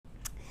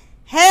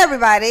Hey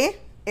everybody,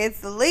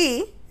 it's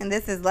Lee, and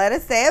this is Let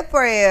Us Say It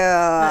For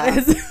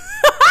You.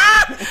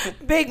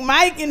 Big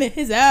Mike in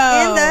his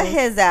house. In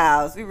his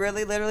house. We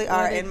really literally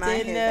are in my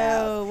his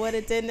house. What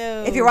it did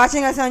know. If you're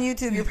watching us on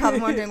YouTube, you're probably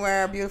wondering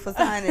where our beautiful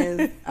sign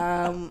is.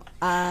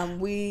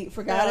 We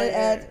forgot it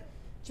at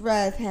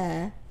Dress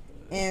Hair.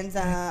 And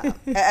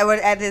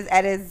at his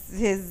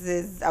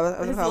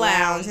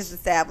lounge, his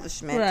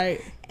establishment.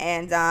 Right.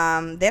 And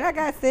then I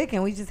got sick,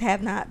 and we just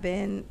have not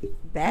been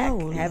back.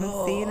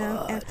 Haven't seen him.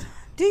 And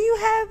do you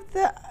have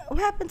what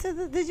happened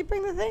to did you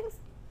bring the things?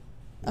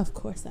 Of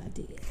course I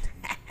did.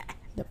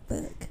 The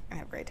fuck. I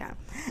have a great time.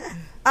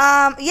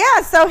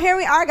 Yeah, so here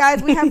we are,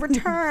 guys. We have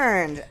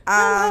returned.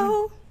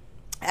 Hello.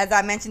 As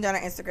I mentioned on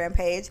our Instagram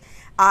page,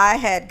 I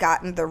had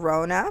gotten the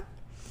Rona.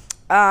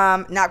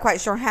 Not quite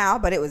sure how,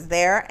 but it was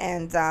there,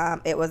 and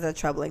it was a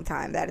troubling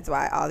time. That is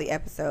why all the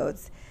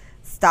episodes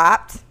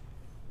stopped.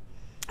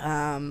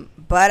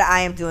 But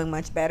I am doing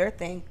much better.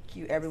 Thank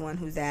you, everyone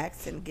who's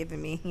asked and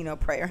given me,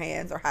 prayer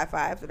hands or high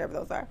fives, whatever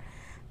those are.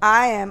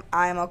 I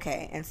am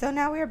okay. And so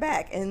now we are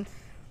back. And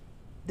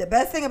the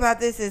best thing about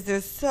this is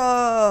there's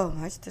so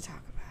much to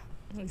talk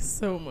about.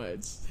 So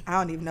much. I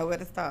don't even know where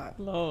to start.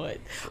 Lord.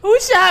 Who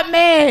shot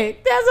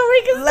Meg? That's what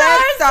we can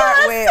Let's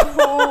start with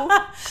who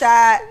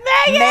shot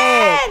Megan.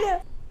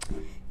 Meg.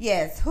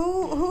 Yes,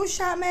 who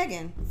shot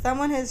Megan?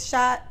 Someone has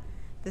shot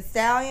the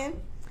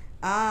stallion.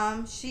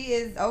 She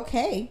is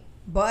okay,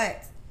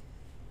 but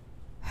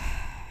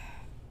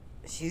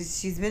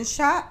she's been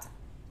shot.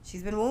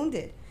 She's been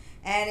wounded.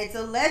 And it's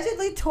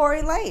allegedly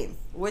Tory Lanez,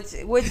 which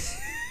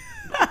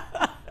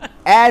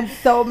adds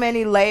so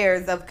many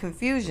layers of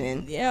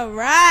confusion. Yeah,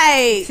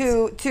 right.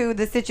 To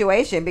the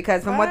situation,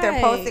 because from what they're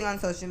posting on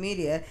social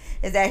media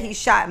is that he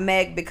shot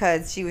Meg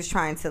because she was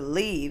trying to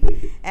leave.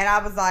 And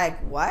I was like,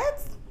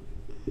 what?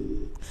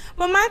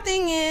 But my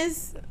thing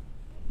is,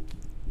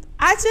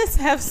 I just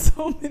have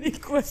so many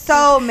questions.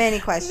 So many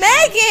questions.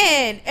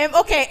 Megan! And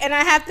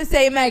I have to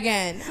say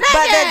Megan.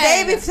 But the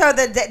day before,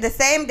 the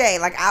same day,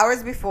 like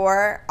hours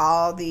before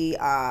all the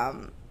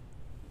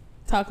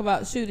talk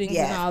about shootings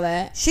and all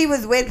that, she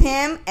was with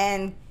him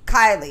and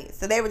Kylie.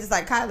 So they were just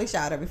like, Kylie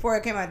shot her. Before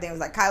it came out, it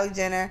was like Kylie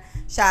Jenner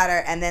shot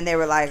her, and then they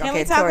were like,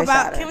 Tory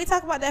shot her. Can we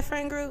talk about that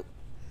friend group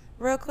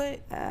real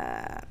quick?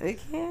 We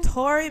can.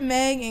 Tory,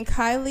 Meg, and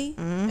Kylie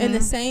in the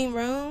same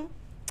room.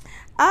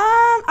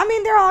 I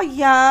mean, they're all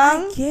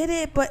young. I get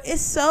it, but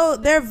it's so,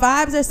 their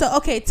vibes are so,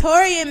 okay,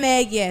 Tory and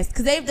Meg, yes,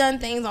 because they've done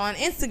things on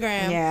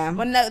Instagram. Yeah.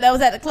 When that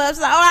was at the club,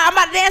 she's like, all right, I'm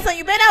about to dance on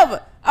you, bend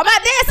over. I'm about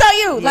to dance on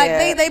you. Yeah.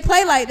 Like, they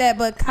play like that,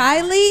 but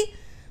Kylie,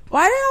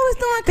 why are they always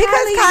doing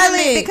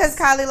Kylie? Because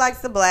Kylie likes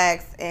the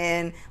blacks,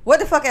 and what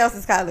the fuck else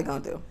is Kylie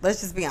gonna do?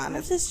 Let's just be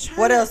honest.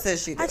 What else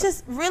does she do? I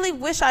just really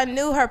wish I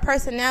knew her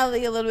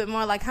personality a little bit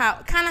more, like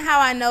how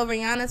I know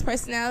Rihanna's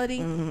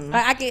personality.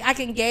 Like I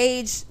can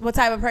gauge what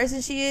type of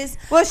person she is.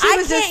 Well, she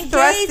was just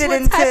thrusted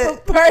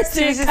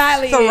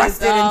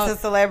into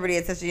celebrity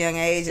at such a young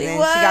age, and then she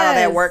got all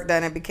that work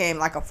done and became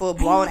like a full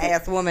blown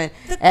ass woman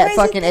at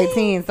fucking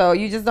 18. So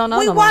you just don't know.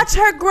 We watch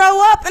her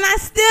grow up, and I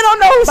still don't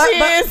know who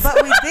she is.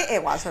 But we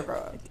didn't watch her grow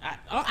up.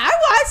 I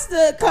watched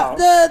the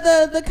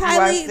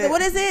Kylie.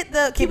 What is it?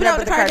 The Keeping Up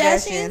with the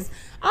Kardashians.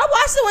 I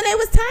watched it when they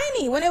was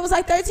tiny, when it was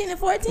like 13 and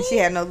 14. She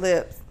had no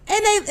lips.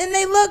 And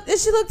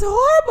she looked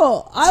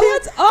horrible. I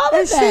watched all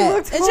of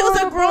that. And she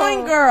was a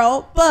growing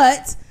girl,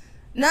 but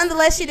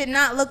nonetheless, she did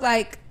not look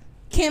like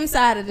Kim's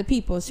side of the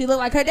people. She looked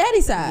like her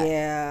daddy's side.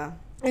 Yeah.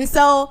 And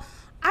so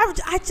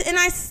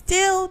I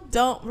still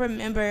don't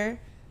remember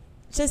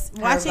just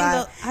watching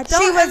so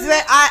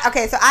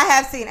I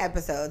have seen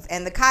episodes,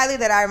 and the Kylie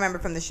that I remember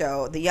from the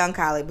show, the young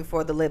Kylie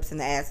before the lips and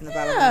the ass and the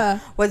blah,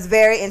 was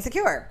very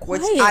insecure.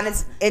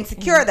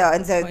 Insecure though,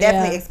 and so it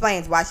definitely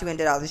explains why she went and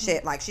did all this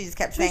shit. Like she just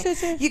kept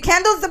saying, "You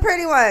Kendall's the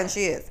pretty one."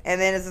 She is,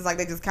 and then it's just like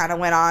they just kind of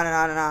went on and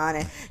on and on,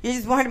 and you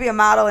just want her to be a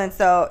model, and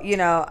so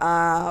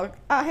oh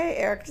hey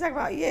Eric, you talking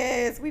about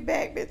we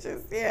back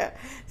bitches, yeah.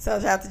 So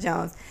shout out to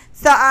Jones.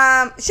 So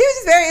she was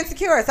just very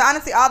insecure. So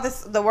honestly, all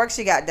the work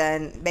she got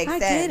done makes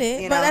sense. I get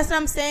it, but that's what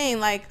I'm saying.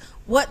 Like,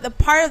 what the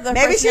part of the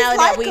personality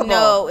that we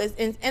know is,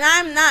 and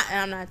I'm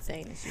not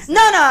saying that she's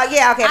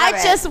I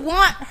just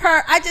want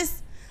her.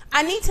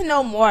 I need to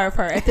know more of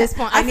her at this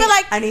point. I feel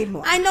like I need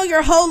more. I know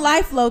your whole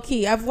life, low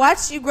key. I've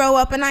watched you grow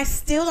up, and I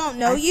still don't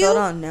know you. I still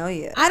don't know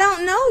you. I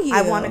don't know you.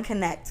 I want to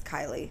connect,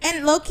 Kylie.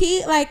 And low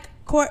key, like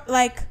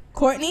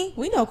Courtney,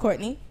 we know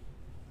Courtney.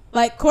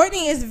 Like,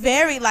 Courtney is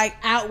very, like,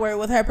 outward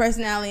with her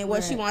personality and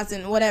what she wants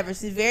and whatever.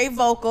 She's very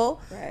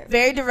vocal,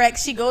 very direct.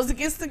 She goes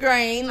against the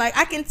grain. Like,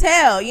 I can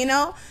tell,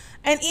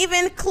 And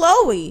even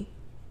Chloe,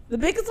 the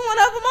biggest one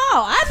of them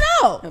all. I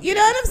know. You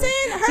know what I'm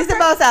saying? She's the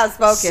most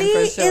outspoken,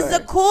 for sure. She is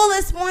the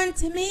coolest one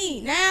to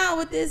me. Now,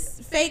 with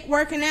this fake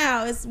working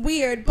out, it's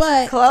weird,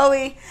 but...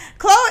 Chloe,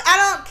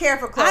 I don't care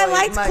for Chloe. I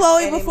liked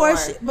Chloe before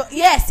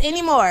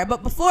anymore.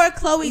 But before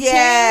Chloe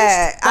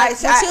changed...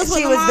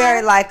 She was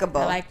very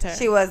likable. I liked her.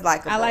 She was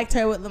likable. I liked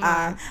her with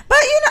Lamar. But,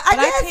 I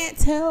guess... I can't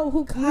tell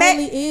who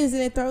Kylie is,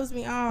 and it throws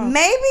me off.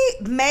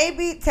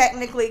 Maybe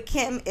technically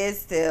Kim is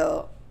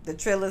still the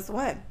trillest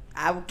one.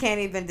 I can't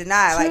even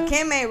deny. True. Like,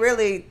 Kim ain't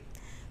really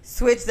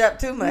switched up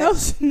too much.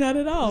 No, not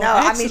at all. No,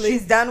 actually. I mean,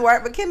 she's done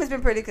work, but Kim has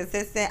been pretty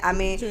consistent. I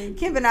mean, True.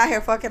 Kim been out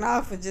here fucking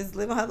off and just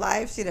living her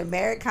life. She done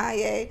married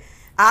Kanye.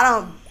 I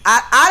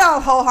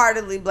don't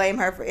wholeheartedly blame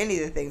her for any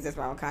of the things that's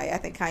wrong with Kanye. I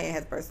think Kanye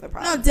has personal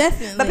problems. No,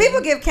 definitely. But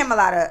people give Kim a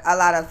lot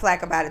of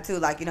flack about it too.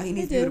 Like, you know, he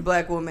needs to be with a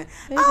black woman.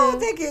 I don't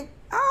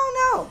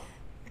know.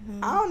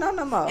 I don't know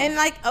no more. And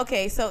like,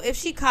 okay, so if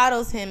she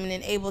coddles him and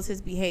enables his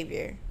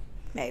behavior,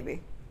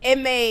 maybe it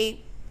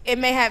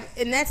may have,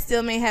 and that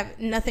still may have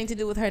nothing to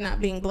do with her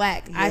not being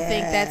black. Yeah. I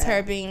think that's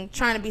her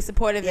trying to be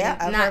supportive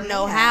and not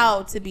know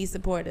how to be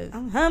supportive.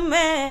 Her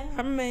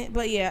man.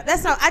 But yeah,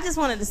 that's all. I just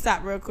wanted to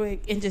stop real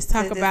quick and just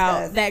talk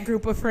about that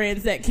group of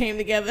friends that came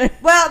together.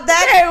 Well,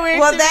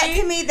 that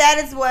to me,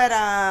 that is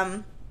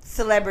what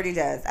celebrity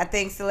does. I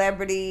think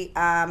celebrity,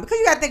 because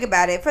you got to think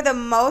about it. For the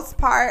most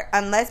part,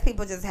 unless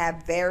people just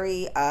have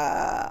very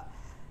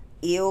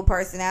ill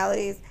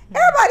personalities,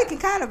 everybody can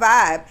kind of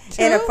vibe.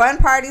 True. In a fun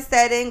party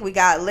setting. We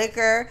got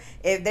liquor.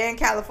 If they're in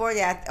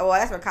California, that's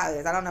where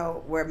Kylie is. I don't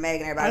know where Meg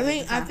and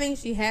everybody is. I think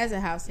she has a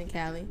house in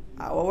Cali.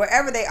 Well,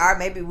 wherever they are,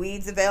 maybe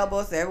weed's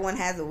available, so everyone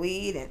has a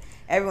weed and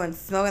everyone's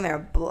smoking their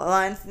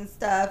blunts and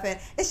stuff, and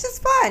it's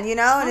just fun, you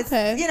know. And it's,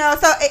 you know,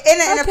 so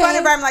in a fun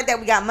environment like that,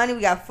 we got money,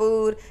 we got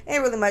food,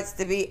 ain't really much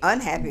to be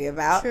unhappy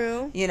about.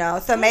 True. You know,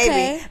 so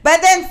maybe,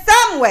 but then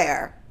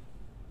somewhere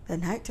the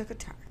night took a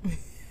turn.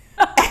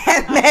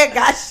 And Meg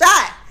got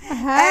shot.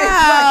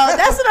 How?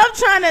 That's what I'm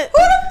trying to. Who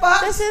the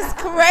fuck? This is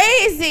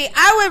crazy.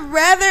 I would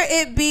rather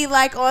it be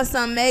like on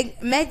some Meg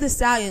Thee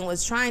Stallion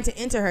was trying to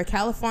enter her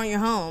California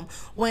home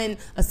when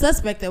a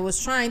suspect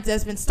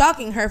that's been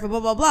stalking her for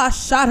blah blah blah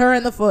shot her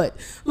in the foot.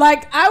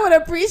 Like, I would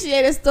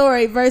appreciate a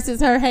story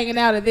versus her hanging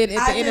out and then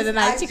at the end of the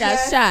night she got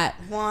shot.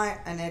 Want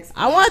an explanation.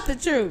 I want the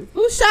truth.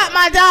 Who shot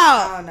my dog?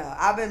 I don't know.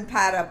 I've been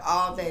tied up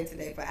all day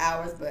today for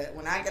hours, but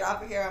when I get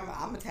off of here,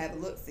 I'm gonna have a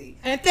look see.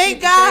 And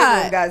thank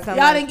God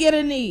y'all didn't get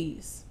her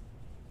knees.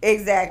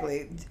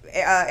 Exactly.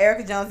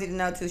 Erica Jones need to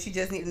know too. She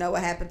just need to know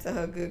what happened to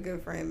her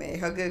good friend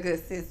Meg. Her good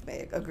sis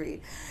Meg.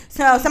 Agreed.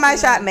 So somebody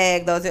shot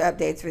Meg. Those are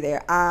updates for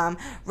there.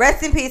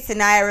 Rest in peace to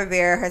Naya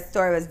Rivera. Her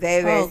story was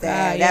very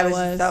sad. That was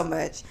just so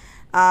much.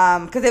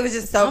 Because it was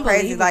just so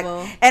crazy. Like,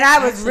 and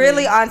I was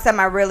really on some.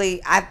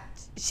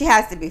 She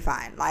has to be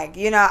fine. Like,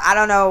 you know, I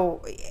don't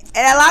know.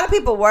 And a lot of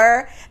people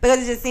were,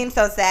 because it just seemed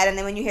so sad. And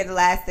then when you hear the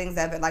last things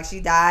of it, like she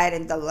died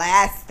and the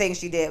last thing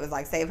she did was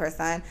like save her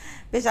son.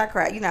 Bitch, I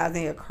cried. You know, I was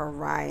in here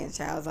crying,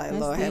 child. I was like,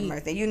 Lord have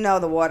mercy. You know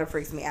the water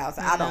freaks me out.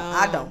 So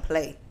I don't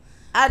play.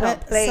 I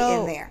don't play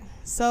in there.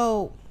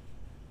 So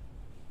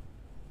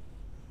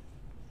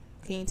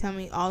can you tell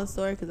me all the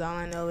story? Because all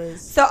I know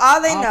is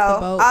all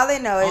they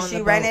know is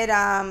she rented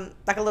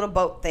like a little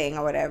boat thing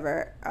or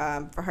whatever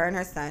for her and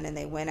her son, and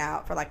they went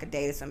out for like a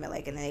day to swim in the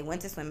lake, and then they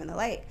went to swim in the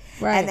lake.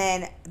 Right. And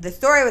then the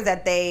story was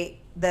that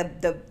they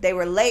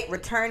were late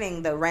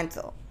returning the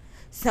rental.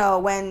 So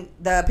when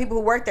the people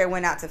who worked there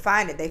went out to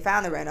find it, they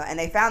found the rental, and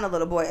they found the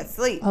little boy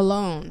asleep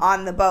alone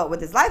on the boat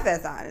with his life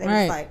vest on. And they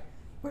was like,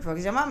 "Where the fuck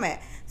is your mom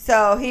at?"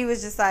 So he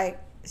was just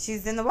like,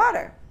 "She's in the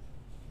water."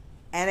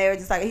 And they were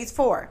just like, he's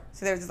 4.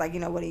 So they were just like,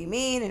 you know, what do you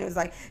mean? And it was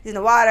like, she's in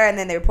the water. And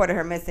then they reported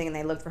her missing, and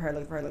they looked for her.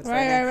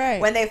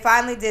 Right. When they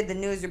finally did the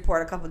news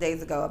report a couple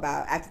days ago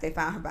after they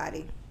found her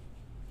body,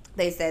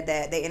 they said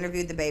that they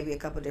interviewed the baby a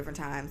couple different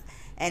times.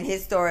 And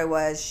his story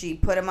was she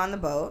put him on the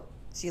boat.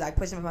 She like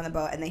pushed him up on the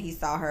boat, and then he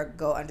saw her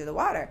go under the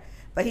water.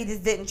 But he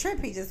just didn't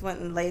trip. He just went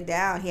and laid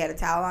down. He had a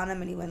towel on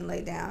him, and he went and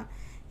laid down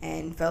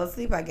and fell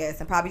asleep, I guess,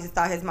 and probably just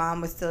thought his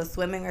mom was still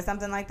swimming or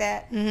something like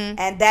that. Mm-hmm.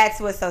 And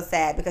that's what's so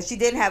sad, because she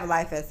didn't have a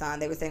life vest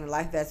on. They were saying the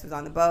life vest was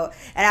on the boat,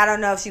 and I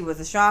don't know if she was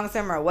a strong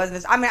swimmer or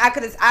wasn't. I mean,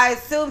 I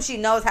assume she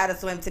knows how to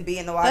swim to be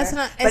in the water. That's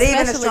not, but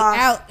even a strong,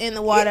 out in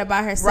the water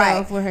by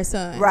herself with her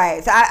son.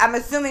 Right. So I'm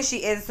assuming she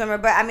is a swimmer,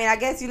 but I mean, I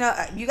guess, you know,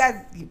 you guys,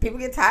 people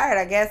get tired.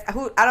 I guess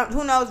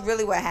who knows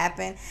really what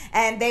happened,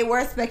 and they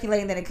were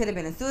speculating that it could have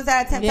been a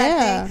suicide attempt.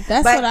 Yeah,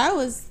 that's what I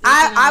was.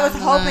 I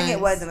was hoping it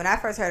wasn't. When I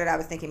first heard it, I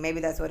was thinking maybe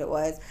that's what it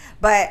was.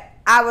 But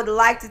I would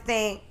like to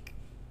think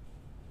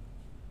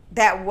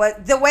that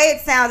the way it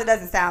sounds, it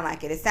doesn't sound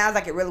like it. It sounds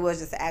like it really was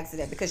just an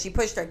accident, because she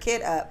pushed her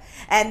kid up,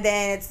 and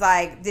then it's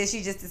like, did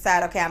she just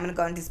decide, okay, I'm gonna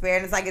go in despair?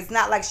 And it's like, it's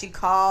not like she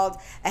called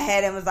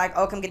ahead and was like,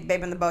 oh, come get the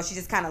baby on the boat. She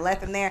just kind of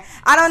left him there.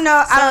 I don't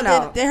know. So I don't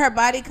know. Did her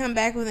body come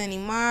back with any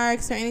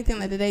marks or anything?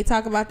 Like, did they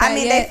talk about that? I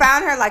mean, they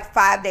found her like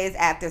 5 days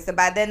after, so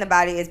by then the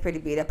body is pretty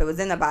beat up. It was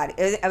in the body.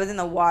 It was in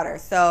the water.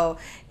 So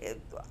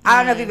I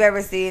don't know if you've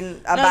ever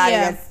seen a body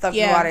that's stuck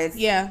in water.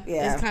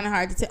 It's kind of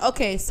hard to tell.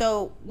 Okay,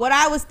 so what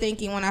I was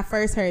thinking when I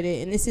first heard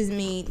it, and this is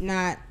me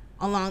not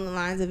along the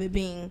lines of it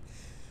being,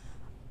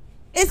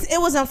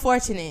 it was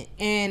unfortunate,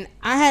 and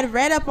I had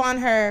read up on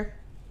her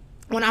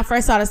when I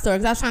first saw the story,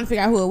 because I was trying to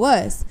figure out who it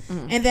was,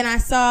 and then I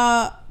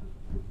saw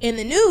in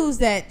the news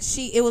that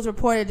it was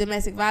reported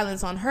domestic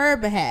violence on her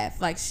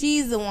behalf. Like,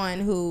 she's the one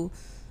who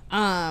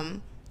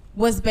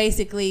was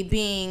basically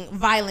being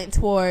violent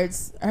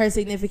towards her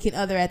significant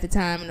other at the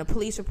time, and a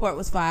police report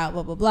was filed,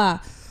 blah, blah, blah.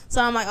 So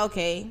I'm like,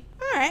 okay,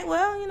 all right,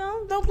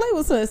 well, don't play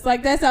with us.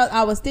 Like, that's how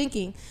I was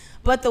thinking.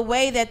 But the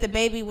way that the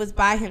baby was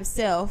by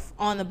himself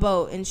on the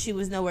boat and she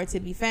was nowhere to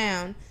be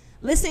found,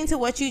 listening to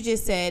what you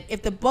just said,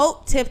 if the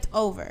boat tipped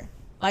over,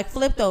 like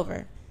flipped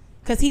over,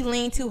 because he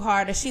leaned too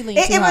hard or she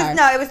leaned too hard.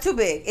 No, it was too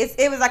big.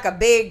 It was like a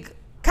big,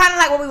 kind of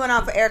like what we went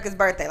on for Erica's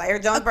birthday, like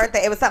Eric Jones'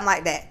 birthday. It was something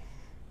like that.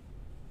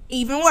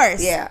 Even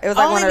worse. Yeah, it was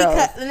like only one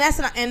of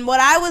those. And what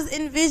I was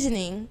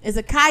envisioning is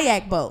a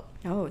kayak boat.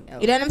 Oh, no.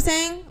 You know what I'm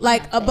saying?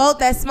 Like a boat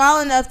that's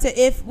small enough to,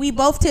 if we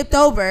both tipped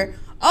over,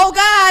 oh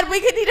God, we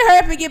could need to hurry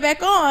up and get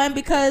back on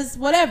because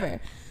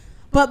whatever.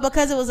 But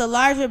because it was a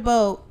larger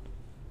boat,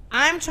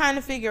 I'm trying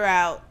to figure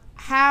out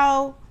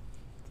how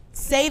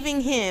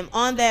saving him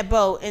on that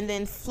boat and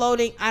then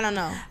floating, I don't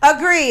know.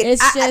 Agreed.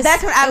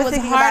 That's what I was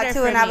thinking about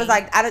too, and I was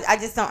like, I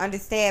just don't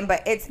understand.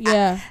 But it's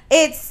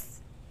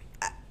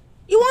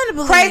you want to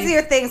believe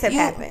crazier things have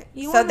happened.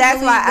 So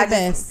that's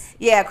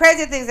why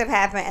crazier things have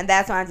happened, and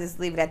that's why I just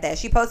leave it at that.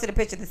 She posted a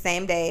picture the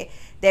same day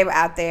they were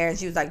out there, and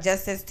she was like,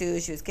 just as too.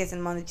 She was kissing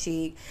him on the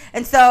cheek,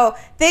 and so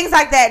things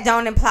like that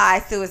don't imply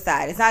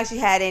suicide. It's not like she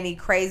had any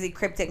crazy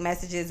cryptic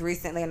messages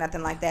recently or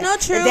nothing like that. No,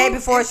 true. The day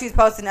before, she was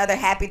posting other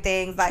happy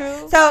things, like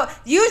true. So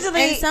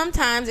usually, and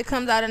sometimes it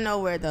comes out of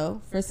nowhere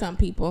though for some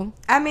people.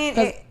 I mean,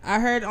 I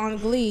heard on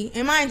Glee,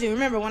 and mind you,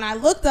 remember when I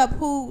looked up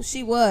who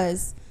she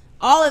was,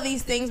 all of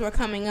these things were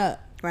coming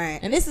up. Right.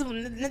 And this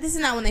is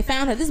not when they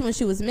found her. This is when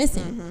she was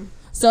missing. Mm-hmm.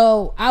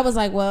 So I was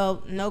like,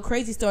 well, no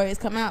crazy story has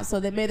come out, so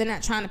that maybe they're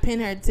not trying to pin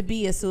her to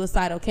be a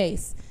suicidal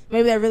case.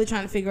 Maybe they're really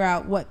trying to figure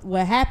out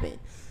what happened.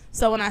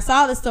 So when I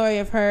saw the story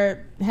of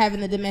her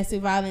having the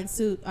domestic violence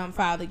suit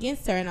filed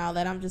against her and all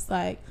that, I'm just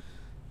like,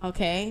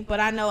 okay. But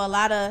I know a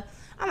lot of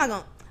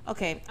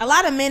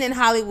men in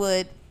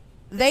Hollywood,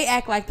 they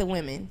act like the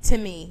women to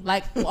me.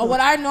 Like what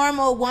our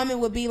normal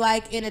woman would be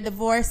like in a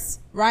divorce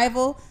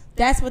rival,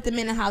 that's what the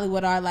men in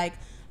Hollywood are like.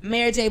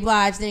 Mary J.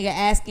 Blige nigga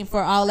asking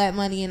for all that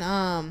money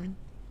and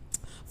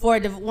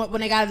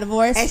when they got a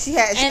divorce, and he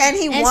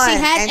won,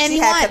 and he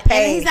had to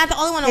pay. And he's not the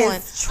only one who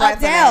won.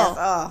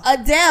 Adele,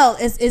 Adele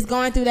is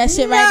going through that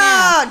shit right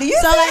now. Do you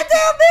see Adele,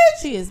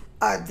 bitch? She is.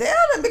 Adele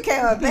done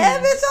became a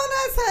bad bitch on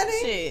us,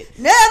 honey. Shit.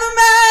 Never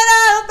mind,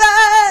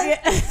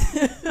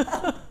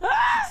 I'll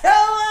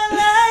someone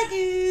like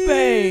you,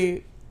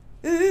 babe.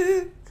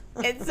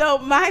 And so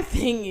my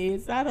thing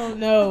is, I don't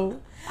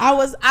know.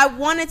 I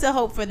wanted to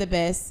hope for the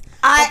best.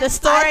 But the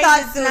story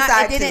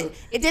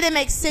didn't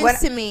make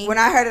sense to me. When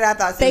I heard it, I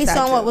thought suicide based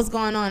on what was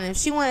going on. If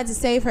she wanted to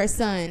save her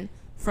son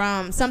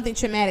from something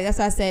traumatic, that's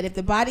why I said if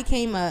the body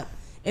came up,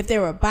 if there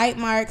were bite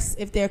marks,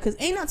 because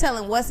ain't no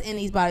telling what's in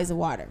these bodies of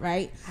water,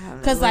 right?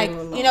 Because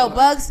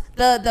bugs,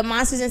 the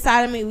monsters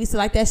inside of me, we used to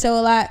like that show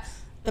a lot.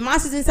 The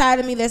monsters inside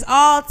of me, there's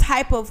all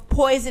type of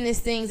poisonous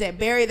things that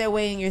bury their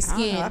way in your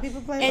skin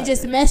and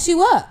just mess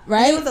you up,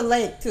 right? It was a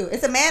lake too.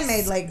 It's a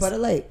man-made lake, but a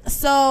lake.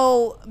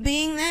 So,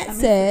 being that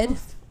said,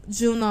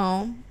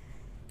 Juno,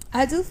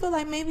 I do feel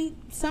like maybe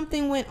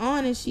something went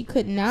on and she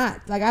could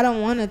not. Like, I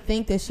don't want to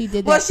think that she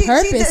did that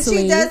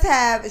purposely.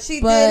 She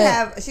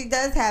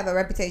does have a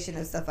reputation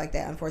of stuff like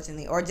that,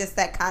 unfortunately, or just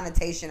that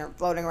connotation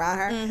floating around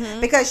her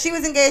because she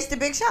was engaged to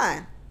Big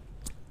Sean.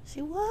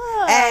 She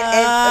was.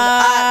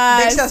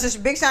 And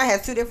Big Sean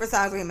has two different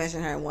songs where he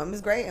mentioned her. One was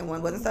great and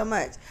one wasn't so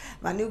much.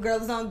 My new girl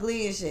is on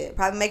Glee and shit.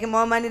 Probably making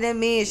more money than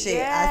me and shit.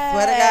 Yes. I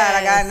swear to God,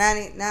 I got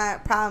 99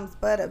 problems,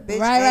 but a bitch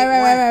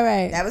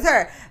right. That was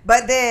her.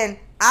 But then,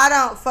 I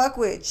don't fuck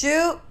with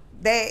you.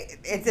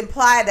 It's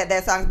implied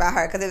that song's about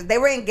her because they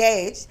were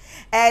engaged.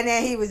 And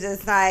then he was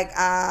just like,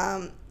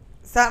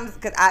 something,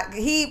 because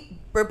he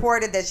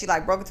reported that she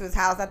like broke into his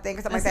house, I think,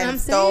 or something like that,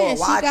 and stole a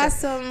watch. She got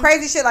some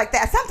crazy shit like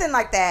that, something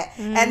like that.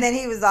 Mm-hmm. And then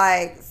he was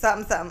like,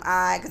 something,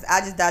 because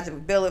I just dodged a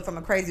bullet from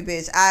a crazy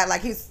bitch.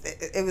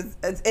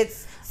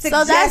 It's suggested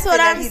so that's what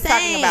that I'm he's saying.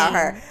 talking about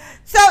her.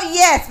 So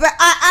yes, but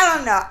I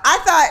don't know. I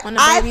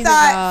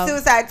thought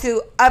suicide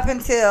too up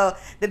until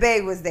the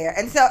baby was there,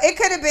 and so it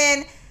could have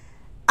been.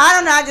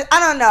 I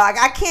don't know.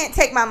 I can't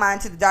take my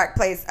mind to the dark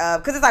place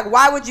of, because it's like,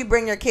 why would you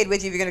bring your kid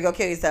with you if you're gonna go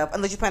kill yourself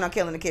unless you plan on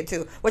killing the kid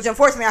too? Which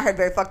unfortunately I heard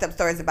very fucked up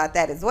stories about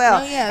that as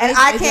well. Oh, yeah, and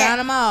I can't.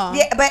 Them all.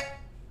 Yeah, but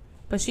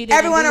she didn't.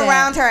 Everyone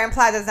around her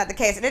implies that's not the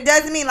case, and it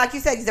doesn't mean, like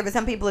you said, for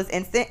some people it's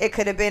instant. It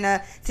could have been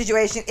a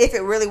situation if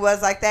it really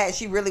was like that, and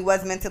she really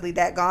was mentally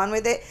that gone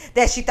with it,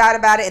 that she thought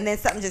about it, and then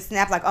something just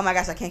snapped, like, oh my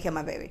gosh, I can't kill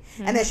my baby,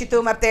 and then she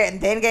threw him up there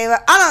and then gave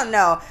up. I don't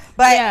know,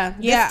 but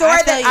the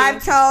story that I'm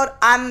told,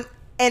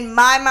 in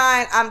my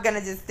mind, I'm going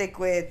to just stick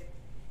with,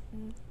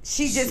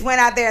 she just went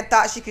out there and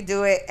thought she could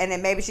do it, and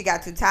then maybe she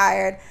got too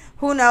tired.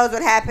 Who knows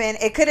what happened?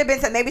 It could have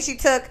been something. Maybe she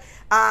took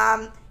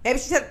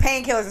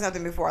painkillers or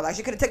something before. Like,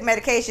 she could have took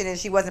medication and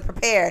she wasn't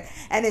prepared,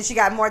 and then she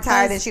got more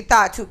tired than she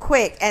thought too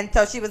quick, and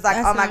so she was like,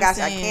 oh my gosh,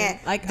 I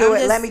can't do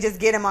it. Let me just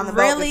get him on the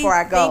boat before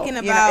I go.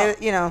 Thinking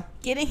about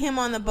getting him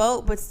on the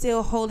boat, but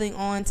still holding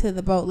on to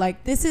the boat.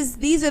 Like,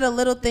 these are the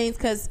little things,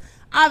 because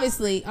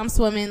obviously I'm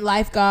swimming,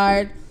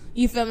 lifeguard.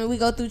 You feel me? We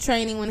go through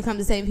training when it comes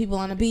to saving people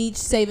on the beach,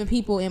 saving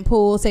people in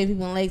pools, saving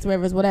people in lakes,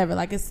 rivers, whatever.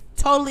 Like, it's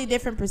totally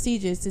different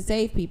procedures to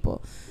save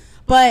people.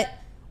 But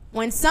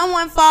when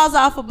someone falls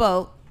off a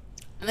boat,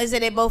 let's say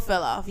they both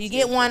fell off, you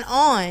get one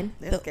on.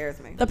 That scares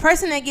me. The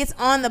person that gets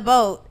on the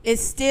boat is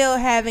still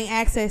having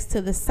access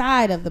to the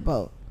side of the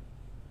boat.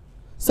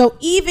 So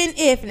even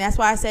if, and that's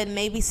why I said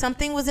maybe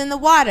something was in the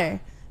water.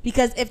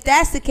 Because if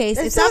that's the case,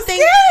 it's if something,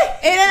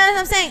 that's what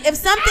I'm saying,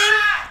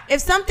 if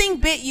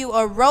something bit you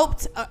or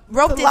roped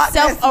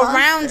itself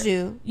around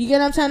you, you get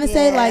what I'm trying to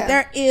say? Like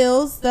they're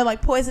ills, they're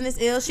like poisonous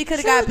ills. She could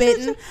have got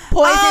bitten,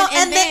 poisoned,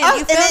 and then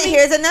you feel me?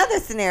 Here's another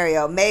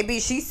scenario. Maybe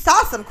she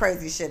saw some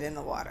crazy shit in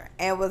the water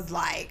and was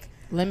like,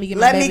 Let me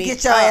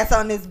get your ass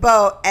on this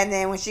boat, and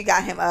then when she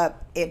got him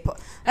up, it put.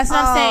 That's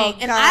what I'm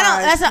saying, and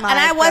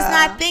I was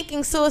not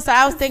thinking suicide.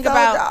 I was thinking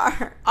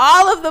about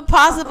all of the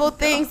possible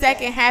things that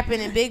can happen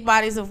in big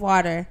bodies of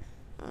water,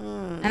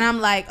 and I'm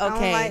like,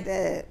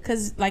 okay,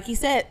 because like you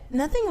said,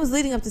 nothing was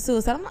leading up to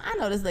suicide. I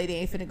know this lady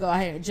ain't finna go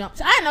out here and jump.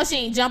 I know she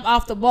ain't jump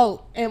off the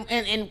boat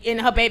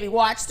and her baby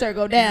watched her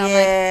go down.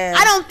 Yeah.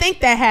 Like, I don't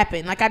think that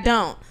happened. Like I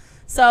don't.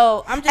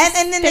 So I'm just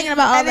thinking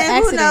about all the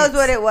accidents. Who knows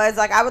what it was?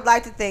 Like I would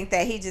like to think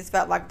that he just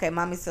felt like, okay,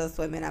 mommy's still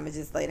swimming. I'm gonna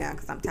just lay down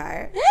because I'm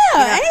tired.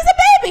 Yeah, and he's a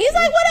baby. He's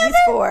like whatever.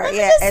 He's 4.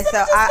 And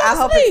so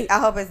I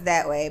hope it's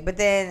that way. But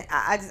then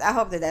I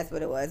hope that's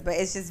what it was. But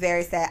it's just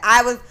very sad.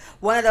 I was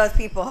one of those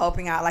people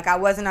hoping out. Like I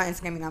wasn't on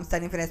Instagram. And I'm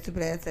studying for that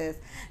stupid ass.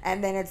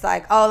 And then it's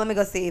like, oh, let me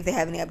go see if they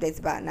have any updates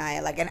about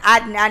Naya. Like, and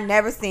I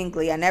never seen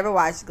Glee. I never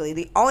watched Glee.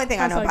 The only thing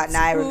I know about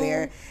Naya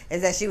Rivera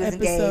is that she was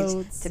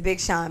engaged to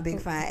Big Sean, big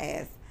fine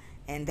ass.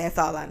 And that's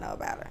all I know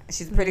about her.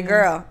 She's a pretty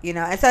girl, you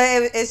know. And so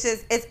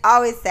it's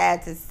always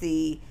sad to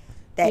see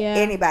that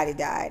anybody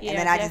died. And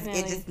then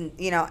it just,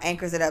 you know,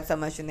 anchors it up so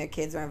much when their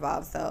kids are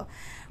involved. So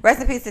rest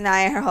in peace to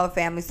Naya and her whole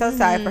family. So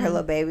sorry for her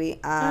little baby.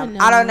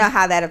 I don't know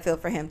how that'll feel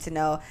for him to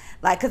know.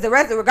 Like, because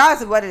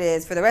regardless of what it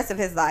is, for the rest of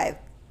his life,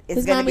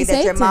 it's going to be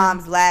that your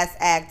mom's last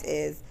act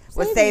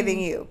was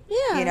saving you.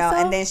 Yeah. You know, so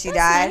and then she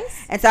died.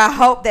 Nice. And so I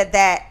hope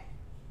that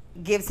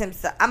gives him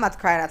I'm about to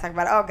cry and I talk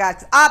about it. Oh God,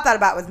 all I thought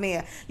about was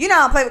Mia. You know I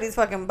don't play with these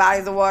fucking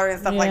bodies of water and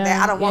stuff like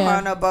that. I don't want her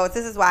on no boats.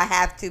 This is why I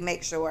have to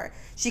make sure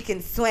she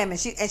can swim and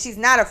she's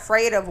not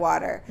afraid of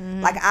water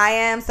like I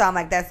am. So I'm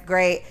like, that's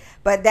great.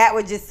 But that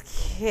would just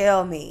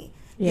kill me.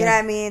 You know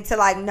what I mean? To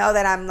like know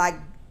that I'm like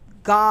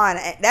gone.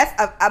 That's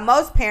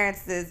most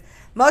parents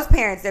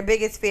their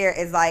biggest fear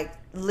is like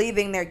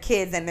leaving their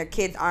kids and their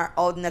kids aren't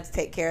old enough to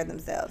take care of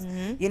themselves.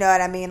 You know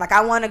what I mean? Like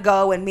I want to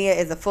go when Mia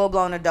is a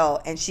full-blown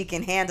adult and she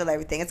can handle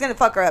everything. It's going to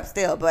fuck her up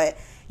still, but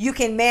you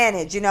can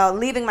manage, you know,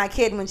 leaving my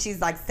kid when she's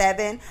like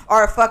 7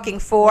 or fucking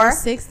 4. Or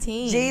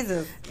 16.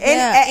 Jesus.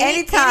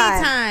 Any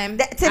time.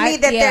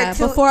 They're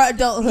too, before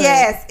adulthood.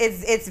 Yes,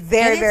 it's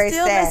very, very sad.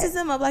 It still messes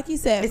them up, like you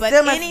said. But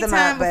any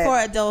time before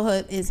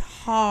adulthood is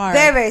hard.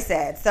 Very, very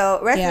sad. So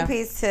rest in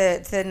peace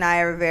to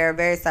Naya Rivera.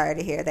 Very sorry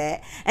to hear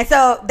that. And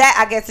so that,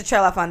 I guess, to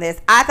trail off on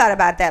this, I thought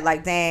about that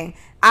like, dang,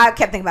 I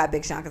kept thinking about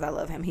Big Sean because I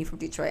love him. He from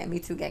Detroit, and me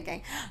too,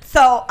 gang.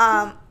 So,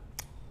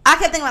 I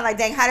kept thinking about like,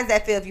 dang, how does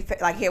that feel if you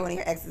like hear one of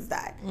your exes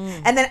died?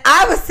 And then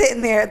I was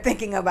sitting there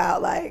thinking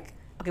about like,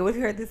 okay, what if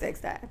you heard this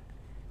ex died?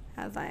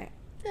 I was like,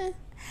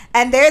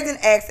 and there's an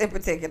ex in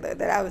particular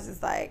that I was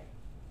just like,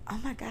 oh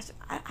my gosh,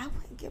 I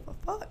wouldn't give a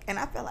fuck, and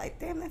I feel like,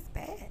 damn, that's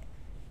bad.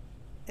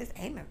 It's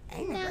ain't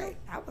right.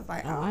 I was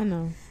like, oh, I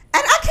know. And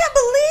I can't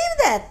believe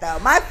that though.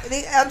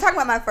 I'm talking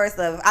about my first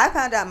love. I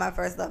found out my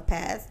first love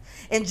passed.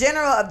 In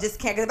general, of just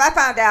can't. Because if I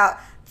found out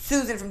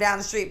Susan from down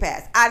the street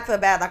passed, I'd feel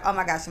bad. Like, oh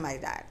my gosh, somebody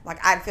died.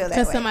 Like, I'd feel that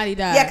way. Because somebody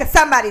died. Yeah, because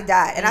somebody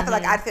died. And I feel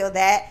like I'd feel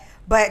that.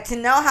 But to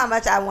know how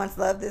much I once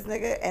loved this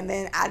nigga, and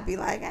then I'd be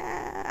like,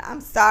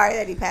 I'm sorry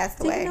that he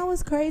passed away. Do you know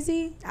what's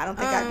crazy? I don't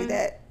think I'd be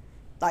that,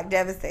 like,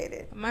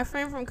 devastated. My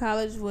friend from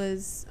college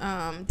was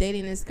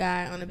dating this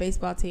guy on a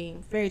baseball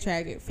team. Very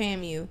tragic.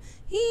 FAMU.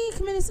 He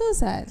committed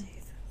suicide. Jesus.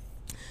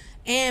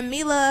 And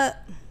Mila,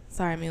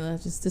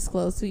 just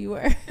disclose who you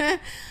were.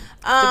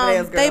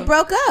 They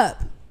broke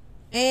up.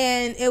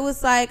 And it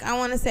was like, I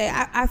want to say,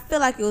 I feel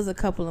like it was a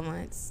couple of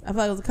months.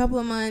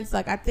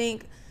 Like, I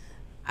think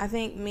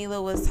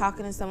Mila was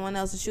talking to someone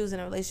else, and she was in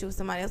a relationship with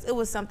somebody else. It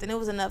was something. It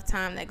was enough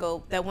time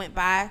that went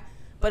by,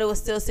 but it was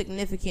still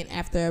significant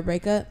after a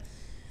breakup.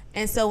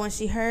 And so when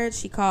she heard,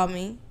 she called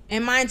me.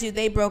 And mind you,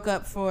 they broke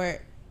up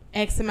for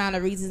X amount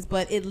of reasons,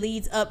 but it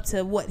leads up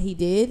to what he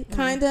did,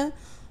 kind of.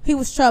 He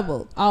was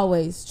troubled,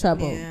 always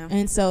troubled. Yeah.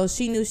 And so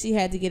she knew she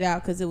had to get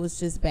out because it was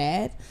just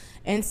bad.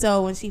 And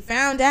so when she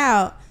found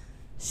out,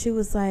 she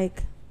was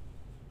like,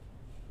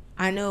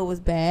 I knew it was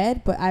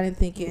bad, but I didn't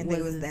think it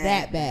was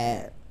that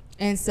bad.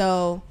 And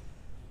so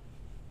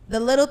the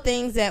little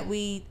things that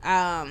we,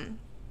 I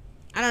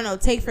don't know,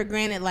 take for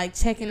granted, like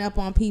checking up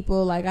on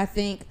people, like I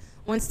think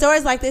when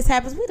stories like this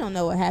happens, we don't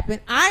know what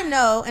happened. I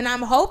know, and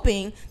I'm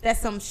hoping that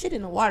some shit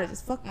in the water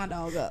just fucked my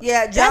dog up.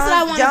 Yeah, that's what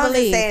I want to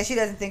believe. Is saying she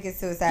doesn't think it's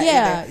suicide.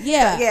 Yeah, either.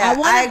 Yeah, so,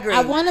 yeah. I agree.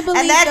 I want to believe,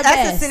 and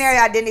that's a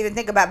scenario I didn't even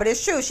think about, but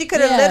it's true. She could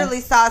have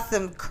literally saw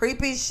some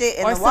creepy shit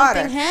in the water,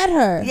 or something had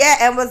her. Yeah,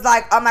 and was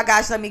like, "Oh my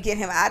gosh, let me get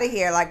him out of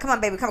here!" Like, come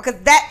on, baby, come on,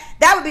 because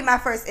that would be my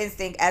first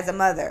instinct as a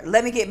mother.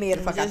 Let me get Mia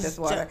the fuck out this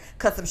water,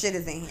 because some shit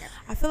is in here.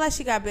 I feel like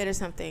she got bit or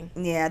something.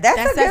 Yeah,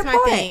 that's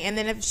my thing. And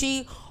then if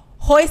she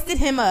hoisted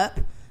him up.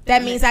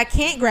 That means I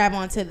can't grab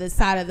onto the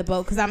side of the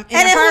boat because I'm in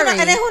a hurry.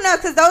 And then who knows?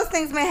 Because those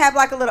things may have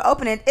like a little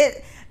opening.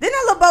 Didn't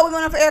that little boat we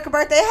went on for Erica's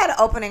birthday? It had an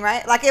opening,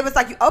 right? Like it was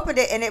like you opened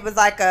it and it was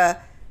like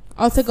a.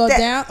 Oh, to go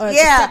down or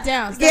step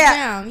down.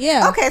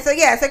 Yeah. Okay, so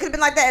it could have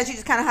been like that, and she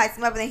just kind of hyped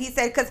him up, and then he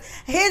said because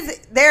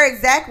their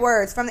exact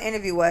words from the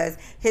interview was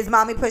his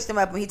mommy pushed him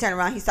up when he turned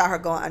around, he saw her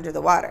going under the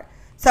water.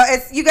 So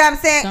it's you got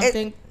what I'm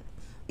saying.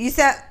 You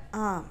said,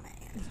 oh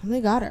man,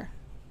 something got her,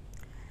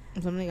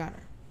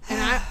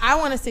 and I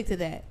want to stick to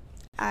that.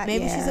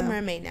 Maybe she's a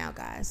mermaid now,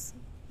 guys.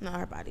 No,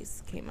 her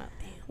bodies came up.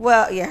 Damn.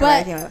 Well, yeah,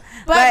 but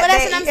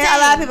that's what I'm saying. A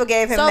lot of people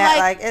gave him so that.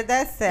 Like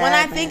that's sad. When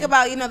I think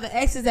about the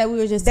exes that we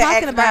were just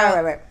talking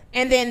about, right.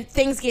 And then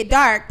things get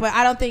dark, but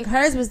I don't think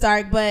hers was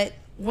dark. But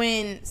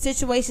when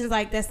situations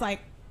like that's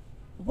like,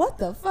 what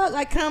the fuck,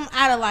 like come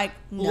out of like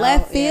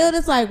left field,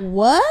 it's like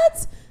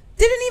what?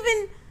 Didn't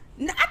even.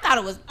 I thought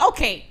it was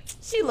okay.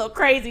 She a little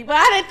crazy, but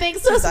I didn't think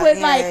sis was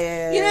like,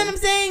 you know what I'm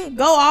saying?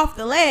 Go off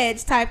the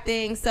ledge type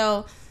thing.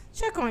 So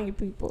check on your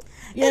people.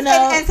 You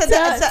know, and so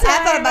I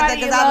thought about that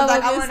because I was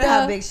like, I wonder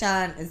how Big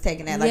Sean is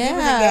taking that. Like he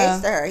was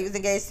engaged to her, he was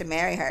engaged to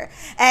marry her.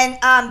 And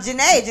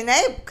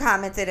Janae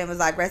commented and was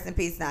like, "Rest in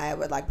peace, Nia,"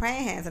 with like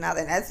praying hands and all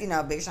that. And that's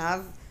Big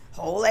Sean's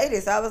whole lady.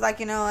 So I was like,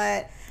 you know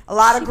what, a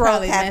lot of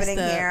growth happening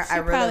here. I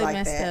really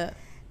like that.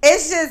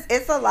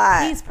 It's a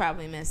lot. He's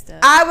probably messed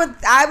up.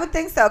 I would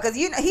think so because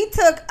he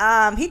took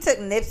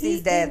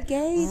Nipsey's death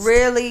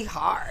really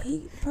hard,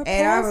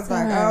 and I was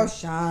like, oh,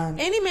 Sean.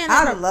 I'd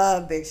have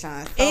loved Big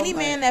Sean. Any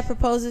man that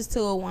proposes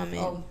to a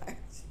woman,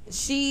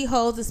 she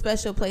holds a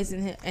special place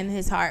in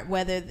his heart,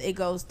 whether it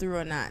goes through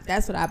or not.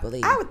 That's what I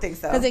believe. I would think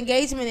so because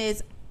engagement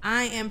is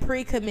I am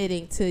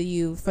pre-committing to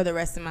you for the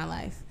rest of my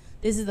life.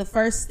 This is the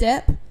first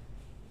step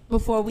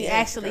before we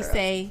actually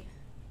say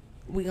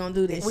we gonna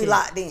do this. We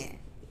locked in.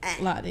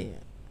 Locked in.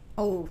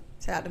 Oh,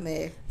 shout out to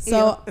Meg.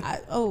 So,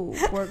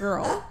 poor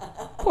girl.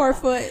 Poor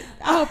foot.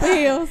 I hope it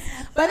heals.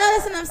 But no,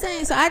 that's what I'm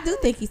saying. So I do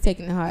think he's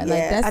taking it hard.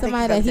 Like that's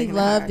somebody that he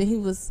loved and he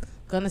was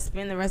gonna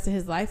spend the rest of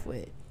his life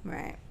with.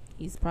 Right.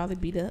 He's probably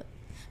beat up.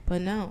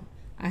 But no,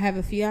 I have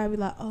a few. I'd be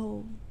like,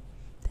 oh,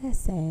 that's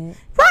sad.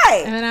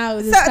 Right. And then I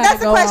would just so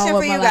that's a question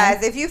for you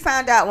guys. If you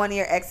found out one of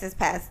your exes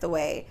passed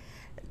away,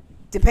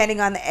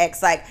 depending on the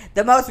ex, like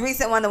the most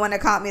recent one, the one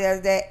that caught me the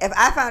other day, if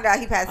I found out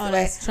he passed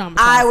away,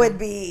 I would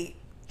be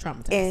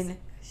in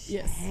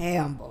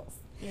shambles.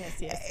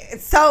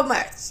 Yes. So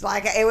much.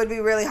 Like it would be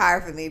really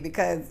hard for me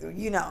because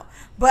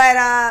But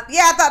I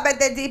thought about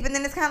that deep, and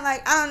then it's kind of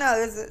like I don't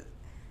know.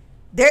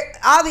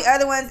 All the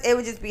other ones, it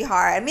would just be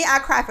hard. And me, I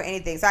cry for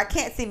anything, so I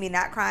can't see me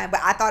not crying. But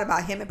I thought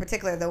about him in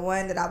particular, the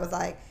one that I was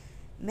like,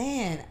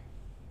 man,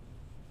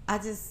 I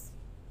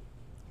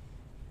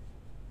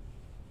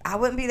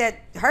wouldn't be that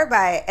hurt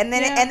by it. And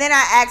then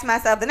I asked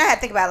myself, then I had to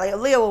think about it, like,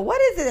 Leah, well,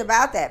 what is it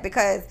about that?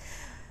 Because,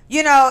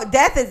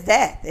 death is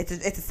death. It's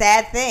a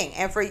sad thing.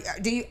 And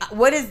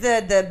what is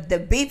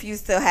the beef you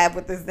still have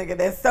with this nigga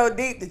that's so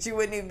deep that you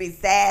wouldn't even be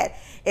sad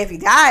if he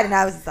died? And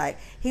I was just like,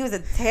 he was a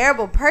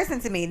terrible person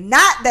to me.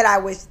 Not that I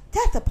wish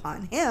death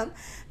upon him.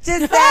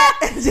 Just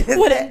that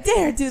wouldn't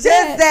dare do that.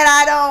 Just that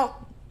I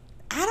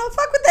don't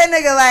fuck with that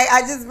nigga. Like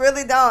I just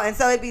really don't. And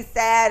so it'd be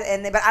sad.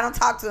 But I don't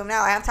talk to him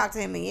now. I haven't talked to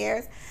him in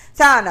years.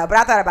 So I don't know, but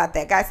I thought about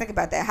that. Guys, think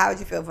about that. How would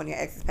you feel when your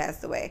exes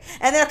passed away?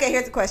 And then, okay,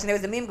 here's the question. There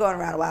was a meme going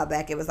around a while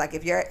back. It was like,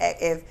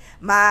 if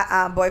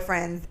my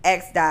boyfriend's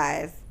ex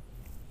dies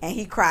and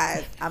he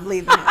cries, I'm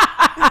leaving him.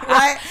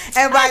 Right?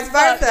 And vice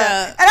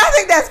versa. And I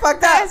think that's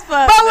fucked up.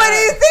 But what do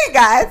you think,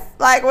 guys?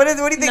 Like, what do you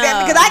think?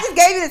 Because I just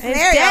gave you the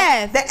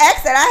scenario. The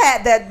ex that I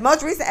had, the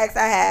most recent ex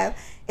I have,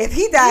 if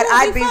he died,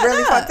 I'd be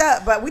really fucked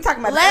up. But we talking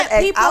about that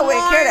ex. I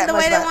wouldn't care that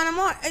much. Let people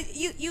mourn the way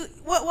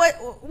they want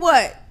to mourn.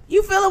 What?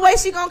 You feel the way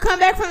she gonna come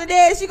back from the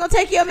dead? She gonna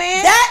take your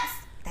man?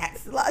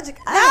 That's logic.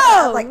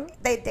 No,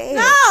 like they dead.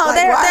 No, like,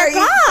 they're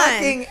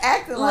gone.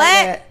 Acting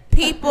Let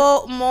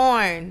people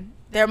mourn.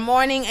 They're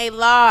mourning a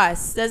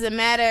loss. Doesn't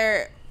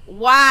matter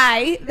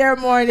why they're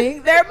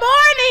mourning. They're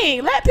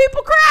mourning. Let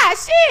people cry.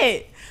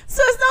 Shit.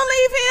 Sis, don't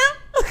leave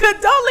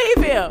him. Don't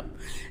leave him.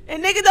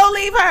 And nigga, don't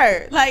leave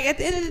her. Like at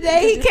the end of the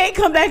day, he can't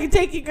come back and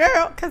take your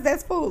girl because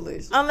that's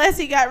foolish. Unless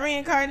he got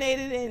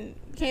reincarnated and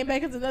came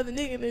back as another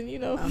nigga,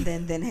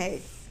 then then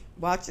hey.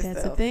 Watch yourself.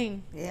 That's a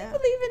thing. Yeah. You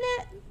believe in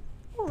that?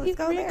 Let's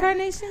go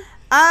reincarnation?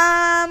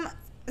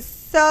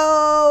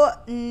 So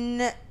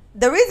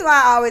the reason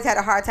why I always had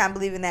a hard time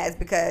believing that is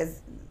because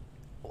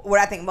what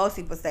I think most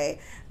people say.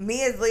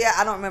 Me as Leah,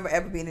 I don't remember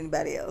ever being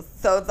anybody else.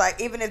 So it's like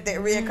even if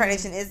the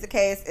reincarnation is the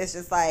case, it's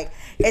just like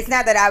it's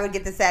not that I would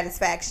get the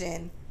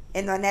satisfaction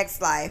in the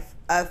next life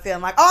of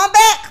feeling like, oh, I'm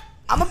back.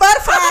 I'm a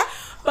butterfly.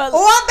 I'm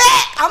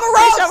back. I'm a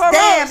roach.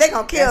 Damn, they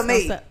gonna kill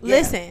me.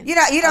 Listen, you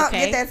don't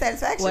get that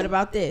satisfaction. What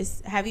about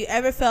this? Have you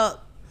ever felt,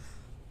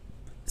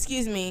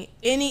 any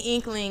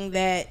inkling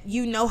that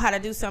you know how to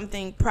do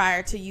something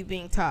prior to you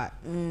being taught?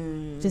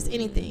 Just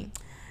anything.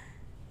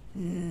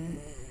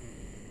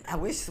 I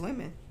wish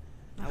swimming.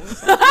 I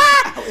wish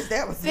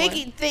that was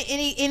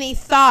any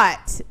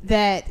thought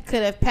that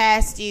could have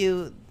passed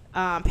your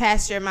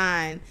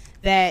mind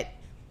that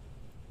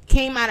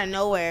came out of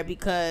nowhere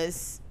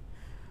because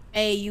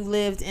you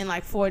lived in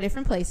like 4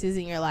 different places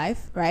in your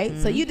life, right?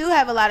 So you do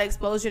have a lot of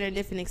exposure to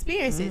different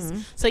experiences.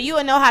 So you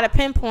would know how to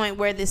pinpoint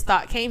where this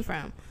thought came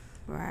from.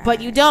 Right.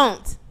 But you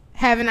don't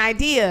have an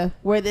idea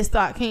where this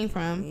thought came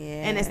from,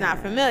 and it's not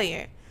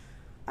familiar.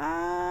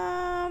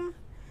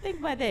 Think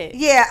about that.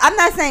 Yeah, I'm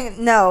not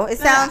saying no. It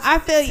sounds I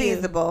feel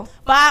feasible. You.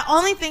 But I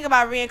only think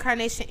about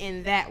reincarnation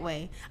in that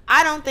way.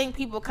 I don't think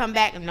people come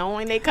back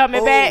knowing they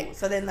coming back.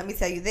 So then let me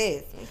tell you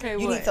this. Okay,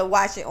 you need to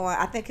watch it on,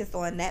 I think it's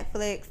on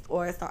Netflix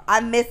or it's on, I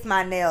miss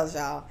my nails,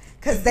 y'all.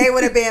 Because they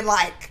would have been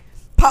like,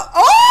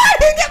 I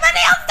didn't get my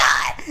nails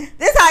done.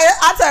 This how,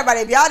 I tell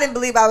everybody, if y'all didn't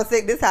believe I was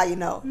sick, this how you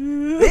know.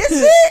 This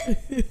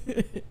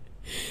shit.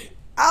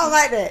 I don't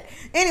like that.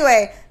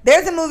 Anyway,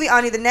 there's a movie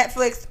on either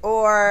Netflix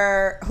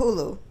or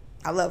Hulu.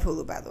 I love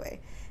Hulu, by the way,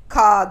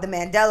 called The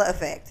Mandela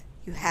Effect.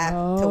 You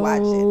have to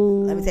watch it.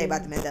 Let me tell you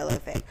about the Mandela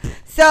Effect.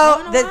 So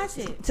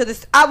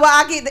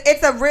I get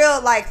it's a real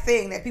like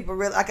thing that people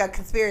really like, a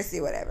conspiracy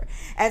or whatever.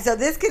 And so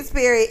this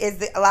conspiracy is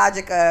the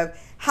logic of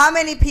how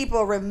many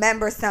people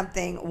remember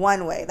something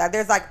one way. Like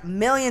there's like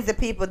millions of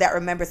people that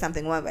remember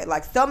something one way.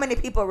 Like so many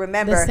people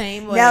remember the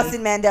same way.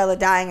 Nelson Mandela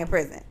dying in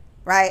prison.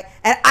 Right?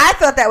 And I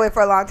felt that way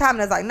for a long time.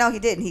 And I was like, no, he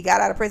didn't. He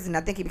got out of prison.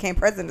 I think he became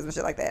president or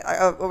shit like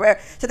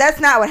that. So that's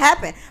not what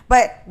happened.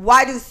 But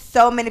why do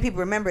so many people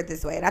remember it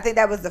this way? And I think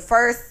that was the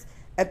first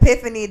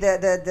epiphany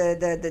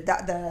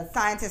the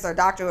scientist or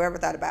doctor, whoever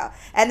thought about.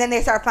 And then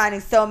they start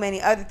finding so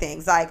many other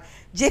things like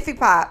Jiffy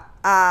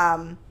Pop,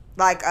 peanut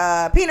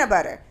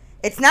butter.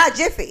 It's not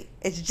Jiffy.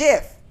 It's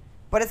Jif.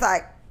 But it's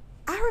like,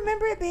 I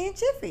remember it being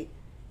Jiffy.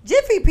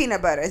 Jiffy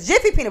peanut butter. It's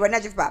Jiffy peanut butter,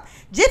 not Jiffy Pop.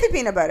 Jiffy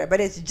peanut butter, but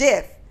it's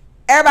Jif.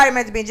 Everybody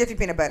meant to be in Jiffy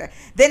peanut butter.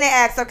 Then they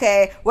asked,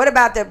 okay, what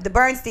about the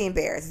Bernstein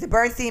Bears? The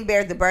Bernstein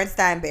Bears, the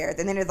Bernstein Bears.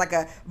 And then there's like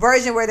a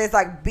version where there's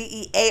like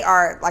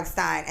BEAR like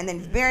Stein. And then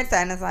it's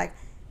Bernstein. And it's like,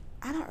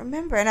 I don't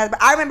remember. And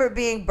I remember it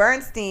being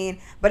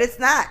Bernstein, but it's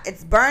not.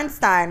 It's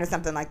Bernstein or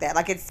something like that.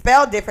 Like it's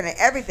spelled different and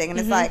everything. And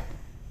it's like,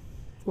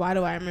 why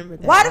do I remember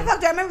that? Why the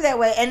fuck do I remember that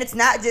way? And it's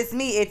not just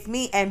me. It's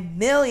me and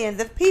millions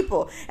of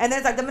people. And then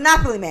it's like the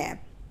Monopoly Man.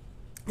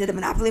 Did the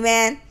Monopoly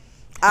Man...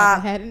 have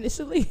a hat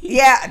initially?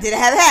 Yeah, did it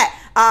have a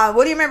hat?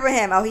 What do you remember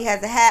him? Oh, he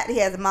has a hat, he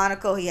has a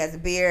monocle, he has a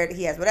beard,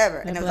 he has whatever.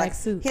 And it was like,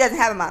 suit. He doesn't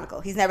have a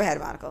monocle. He's never had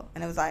a monocle.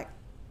 And it was like,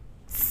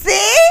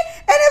 see?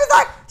 And it was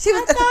like,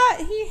 I thought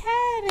he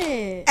had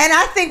it. And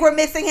I think we're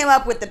mixing him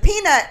up with the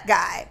peanut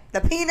guy.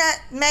 The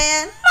peanut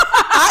man. With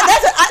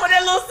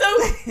that little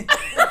suit.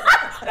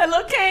 That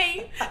little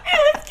cane.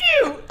 It was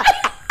cute.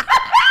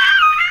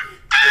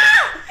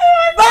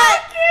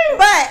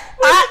 But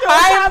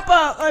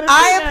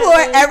I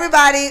implore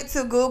everybody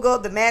to Google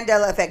the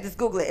Mandela Effect. Just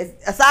Google it.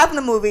 Aside from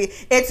the movie,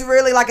 it's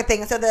really like a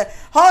thing. And so the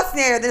whole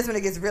scenario, this one,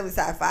 it gets really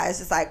sci-fi. It's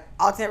just like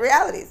alternate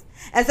realities.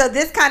 And so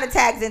this kind of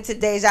tags into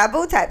deja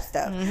vu type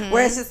stuff,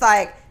 where it's just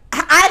like,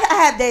 I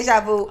have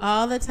deja vu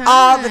all the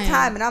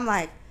time. And I'm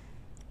like,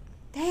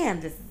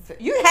 damn,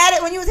 you had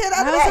it when you was here the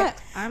other day.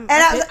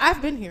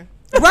 I've been here.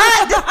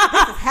 Right? This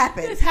has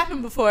happened. It's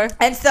happened before.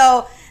 And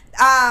so...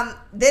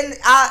 then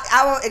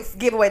I won't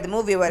give away the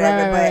movie or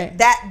whatever, but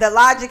that the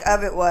logic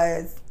of it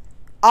was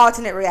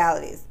alternate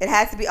realities. It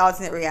has to be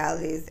alternate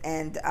realities,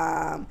 and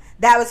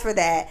that was for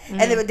that. And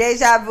then with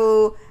deja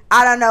vu,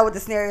 I don't know what the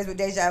scenario is with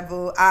deja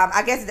vu.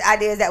 I guess the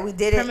idea is that we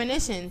did it.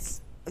 Premonitions.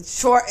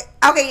 Sure.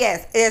 Okay.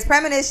 Yes, it's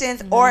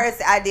premonitions, or it's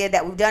the idea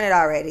that we've done it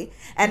already,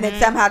 and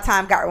then somehow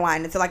time got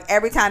rewinded. So like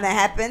every time that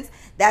happens.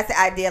 That's the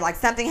idea. Like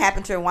something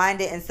happened to rewind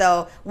it, and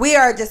so we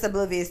are just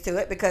oblivious to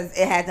it because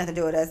it has nothing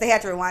to do with us. They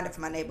had to rewind it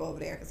for my neighbor over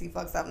there because he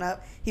fucked something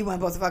up. He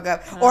wasn't supposed to fuck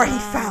up, or he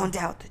found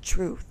out the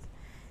truth,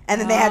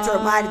 and then they had to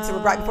remind it to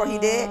right before he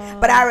did.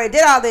 But I already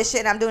did all this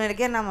shit, and I'm doing it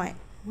again. And I'm like,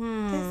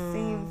 this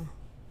seems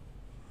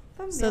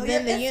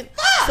familiar.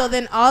 So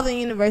then all the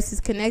universe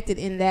is connected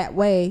in that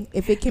way.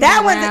 If it can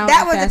that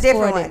was a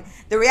different one.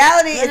 The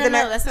reality is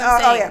that's what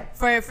I'm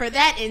saying. For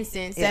that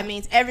instance, that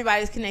means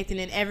everybody's connected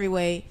in every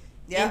way.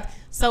 Yeah.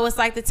 So it's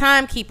like the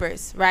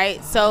timekeepers,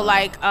 right? So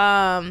like,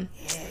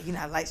 you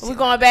know, like we're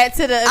going back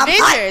to the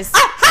Avengers.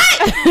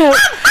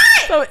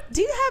 So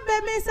do you have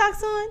Batman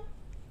socks on?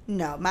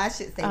 No, my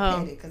shit say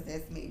petted because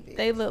that's me. Bitch.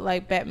 They look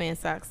like Batman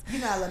socks. You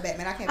know I love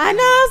Batman. I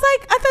know. I was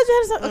like, I thought you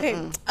had a sock. Okay.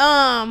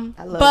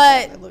 I love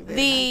but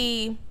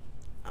the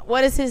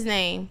what is his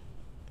name?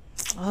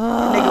 The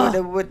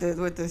nigga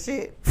with the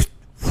shit.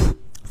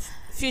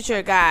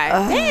 Future guy.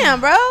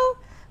 Damn, bro.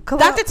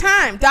 Dr.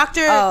 Time.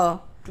 Dr.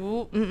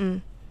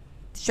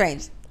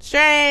 Strange.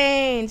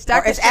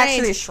 Dr. It's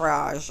actually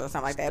Strange or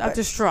something like that.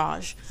 Dr.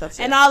 Strange.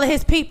 And all of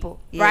his people,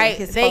 right?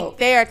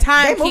 They are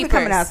timekeepers. Their movie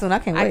coming out soon. I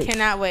can't wait. I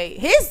cannot wait.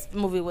 His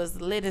movie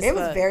was lit as fuck. It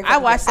was very I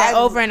watched that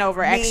over and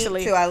over,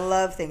 actually. Me too. I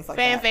love things like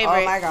that. Fan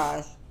favorite. Oh, my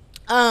gosh.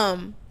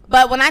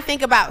 But when I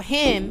think about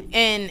him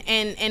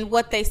and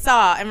what they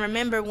saw, and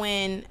remember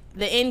when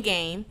the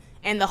Endgame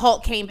and the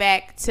Hulk came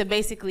back to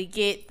basically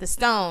get the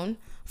stone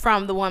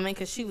from the woman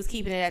because she was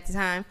keeping it at the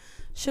time,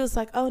 she was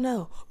like, oh,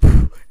 no.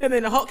 And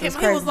then the Hulk came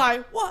out. He was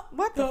like,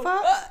 What the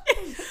fuck?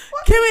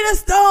 Give me the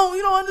stone.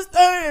 You don't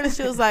understand. And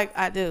she was like,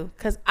 I do.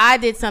 Because I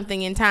did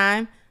something in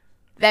time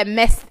that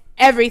messed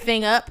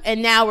everything up,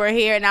 and now we're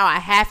here, and now I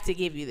have to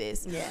give you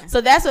this. Yeah.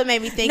 So that's what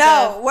made me think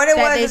of what it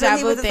was when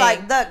he was just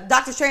like,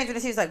 Doctor Strange, when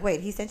she was like,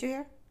 wait, he sent you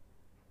here?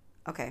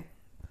 Okay.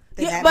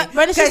 Yeah, but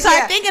when she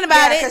started thinking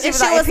about it, she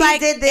was like,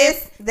 did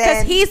this,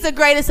 because he's the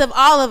greatest of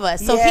all of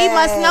us, so he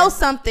must know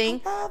something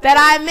that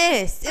I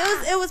missed.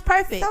 It was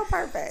perfect. So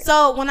perfect.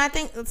 So when I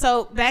think,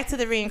 back to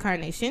the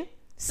reincarnation.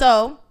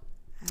 So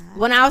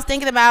when I was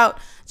thinking about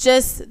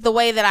just the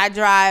way that I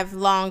drive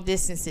long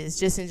distances,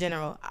 just in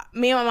general,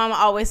 me and my mama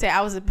always say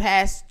I was a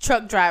past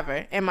truck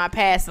driver in my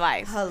past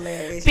life.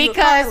 Hilarious.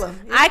 Because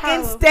I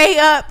can stay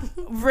up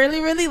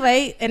really, really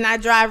late, and I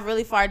drive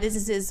really far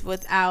distances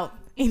without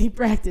any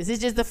practice.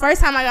 It's just the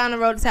first time I got on the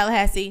road to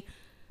Tallahassee,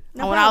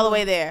 I went all the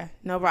way there.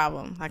 No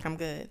problem. Like, I'm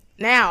good.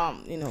 Now,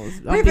 I'm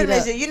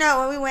pre-permission.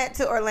 When we went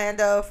to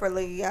Orlando for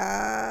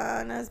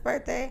Liana's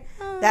birthday,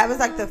 that was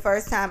like the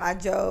first time I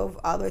drove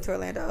all the way to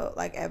Orlando,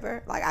 like,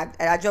 ever. Like,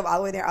 I drove all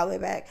the way there, all the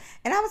way back,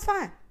 and I was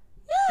fine.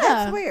 Yeah,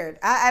 that's weird.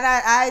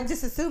 I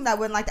just assumed I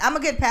wouldn't like that. I'm a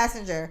good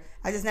passenger.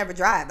 I just never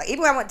drive. Like,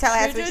 even when I went to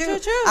Tallahassee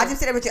with you, I just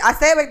sit there with you. I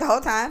stay awake the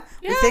whole time.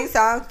 Yeah. We sing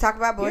songs, talk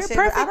about bullshit.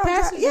 You're a perfect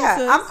passenger.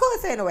 Yeah, I'm cool at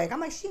staying awake.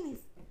 I'm like, she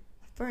needs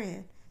a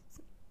friend.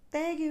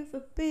 Thank you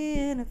for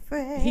being a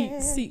friend.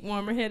 Heat seat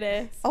warmer head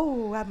ass.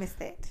 Oh, I missed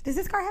that. Does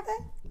this car have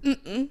that?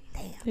 Damn.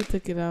 He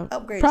took it out.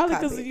 Upgrade. Probably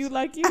because of you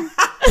like you.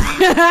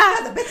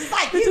 The bitches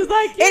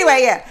like you.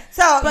 Anyway, yeah.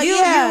 So you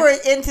were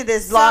into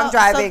this long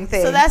driving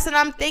thing. So that's what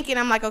I'm thinking.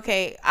 I'm like,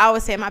 okay, I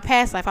always say in my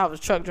past life I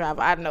was a truck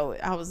driver. I know it.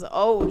 I was an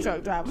old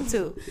truck driver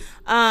too.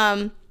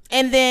 And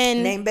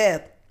then name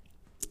Bev.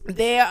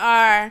 There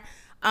are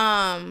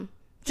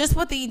just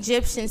what the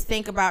Egyptians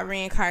think about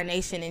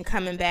reincarnation and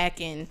coming back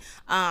and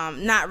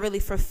not really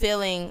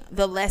fulfilling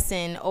the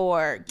lesson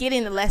or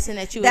getting the lesson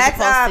that you were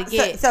supposed to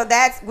get. So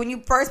that's when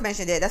you first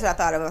mentioned it. That's what I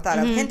thought of. I thought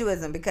of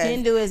Hinduism,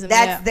 because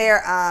that's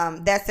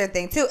their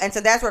thing too. And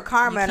so that's where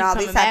karma and all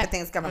these type of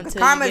things come from.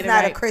 Because karma is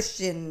not a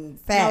Christian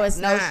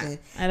notion.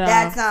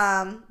 That's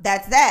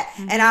that.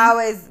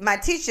 And my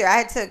teacher,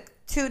 I took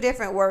 2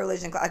 different world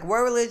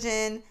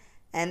religion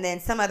and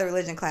then some other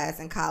religion class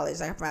in college,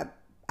 like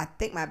I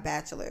think my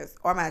bachelor's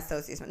or my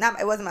associate's.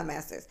 It wasn't my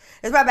master's.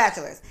 It was my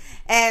bachelor's.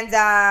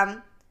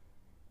 And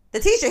the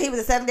teacher, he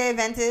was a 7-day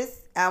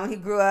Adventist when he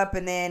grew up.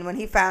 And then when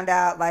he found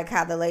out, like,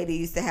 how the lady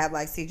used to have,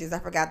 like, seizures, I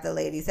forgot the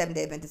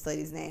 7-day Adventist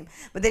lady's name.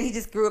 But then he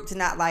just grew up to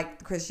not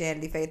like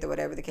Christianity, faith, or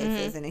whatever the case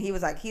is. And he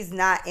was like, he's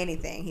not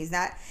anything.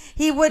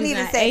 He wouldn't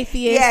even say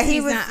atheist. Yeah,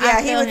 he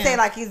would say,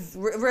 like, he's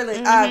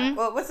really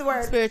what's the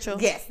word? Spiritual.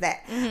 Yes,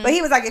 that. But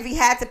he was like, if he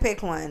had to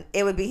pick one,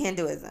 it would be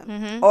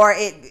Hinduism, or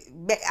I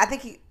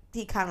think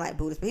he kind of like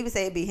Buddhist, but he would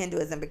say it'd be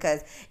Hinduism,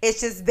 because it's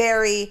just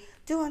very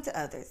do unto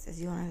others as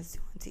you want us to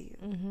do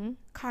unto you.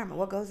 Karma,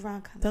 what goes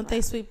around comes around. Don't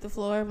they sweep the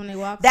floor when they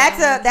walk? Those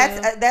are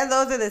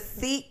the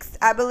Sikhs,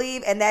 I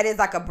believe, and that is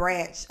like a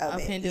branch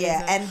of it. Hinduism.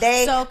 Yeah, and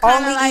they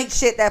only eat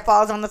shit that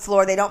falls on the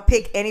floor. They don't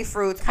pick any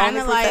fruits. Kind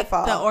of like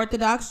the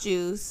Orthodox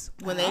Jews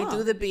when they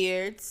do the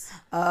beards.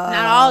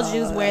 Not all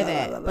Jews wear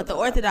that, but the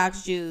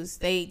Orthodox Jews,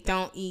 they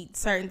don't eat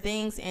certain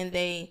things and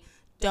they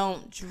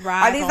don't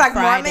drive Are these on like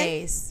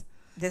Fridays. Mormon?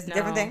 This is a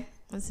different thing?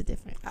 It's a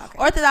different. Okay.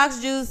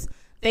 Orthodox Jews,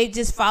 they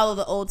just follow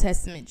the Old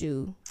Testament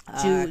Jew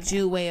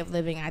way of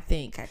living, I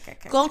think. Okay.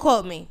 Don't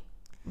quote me.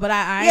 But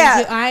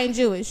I ain't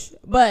Jewish.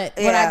 But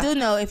what I do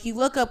know, if you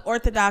look up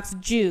Orthodox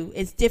Jew,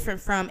 it's different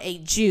from a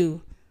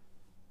Jew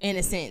in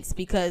a sense,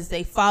 because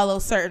they follow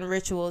certain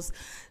rituals,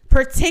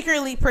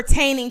 particularly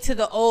pertaining to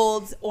the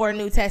Old or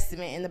New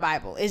Testament in the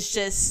Bible. It's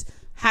just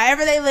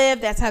however they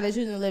live, that's how they're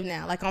choosing to live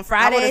now. Like on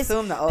Fridays,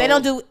 they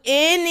don't do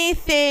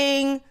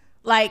anything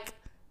like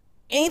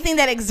anything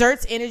that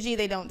exerts energy.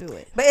 They don't do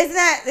it. But isn't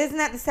that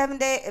the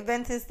 7-day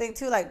Adventist thing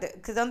too? Like,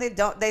 because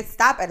they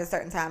stop at a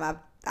certain time.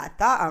 I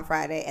thought on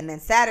Friday, and then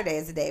Saturday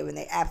is the day when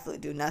they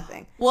absolutely do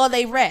nothing. Well,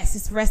 they rest.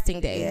 It's resting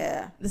day.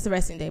 Yeah, it's a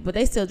resting day, but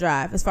they still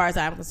drive, as far as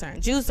I'm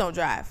concerned. Jews don't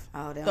drive.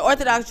 Oh, the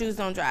Orthodox Jews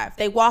don't drive.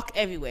 They walk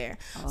everywhere.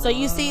 So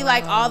you see,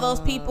 like all those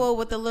people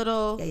with the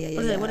little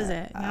what is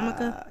that?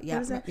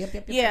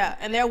 Yarmulke? Yep.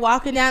 And they're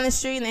walking down the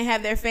street, and they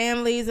have their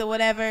families or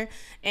whatever,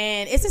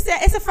 and it's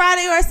a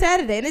Friday or a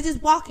Saturday, and they're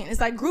just walking.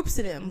 It's like groups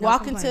of them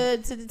walking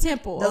to the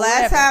temple. The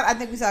last time I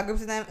think we saw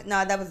groups of them.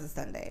 No, that was a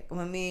Sunday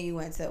when me and you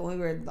went when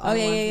we were the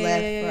only ones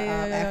left.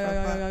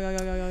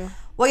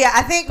 Well, yeah,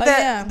 I think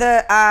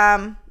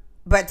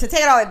but to take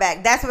it all the way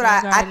back, that's what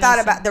I thought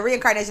about the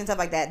reincarnation, stuff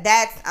like that.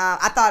 That's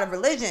I thought of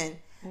religion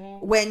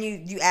when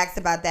you asked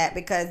about that,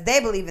 because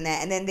they believe in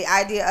that, and then the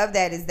idea of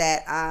that is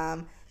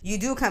that you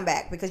do come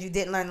back because you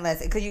didn't learn the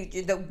lesson, because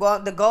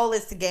the goal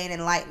is to gain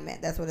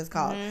enlightenment. That's what it's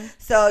called.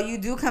 So you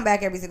do come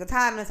back every single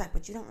time, and it's like,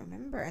 but you don't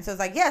remember. And so it's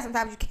like, yeah,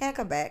 sometimes you can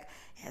come back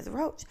as a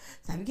roach.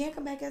 Sometimes you can't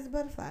come back as a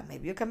butterfly.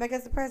 Maybe you'll come back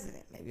as the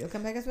president. Maybe you'll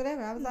come back as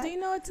whatever. I was like, do you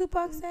know what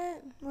Tupac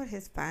said? What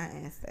his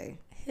fine ass say?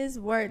 His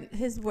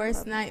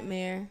worst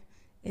nightmare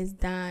is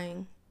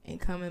dying and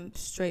coming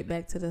straight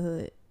back to the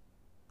hood.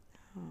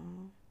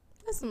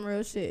 That's some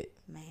real shit.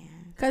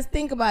 Man. Because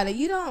think about it.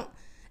 You don't.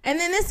 And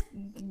then this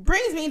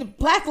brings me to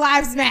Black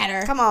Lives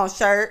Matter. Come on,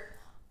 shirt.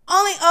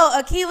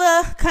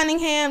 Akilah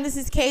Cunningham. This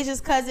is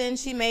Keisha's cousin.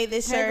 She made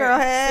this shirt. Hey, girl,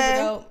 hey.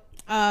 Super dope.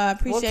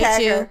 Appreciate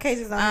we'll you.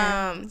 Keisha's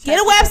on here. Get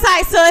a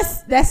website,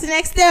 sis. That's the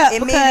next step.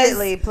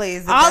 Immediately,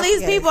 please. All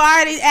these people are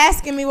already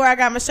asking me where I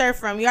got my shirt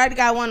from. You already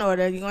got one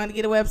order. You're going to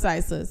get a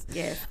website, sis.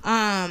 Yes.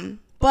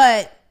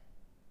 But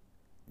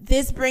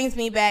this brings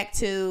me back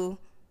to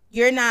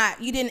you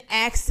didn't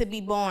ask to be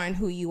born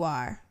who you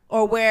are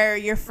or where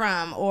you're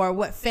from or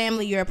what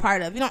family you're a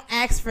part of. You don't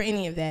ask for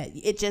any of that.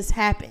 It just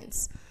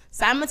happens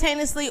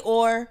simultaneously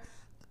or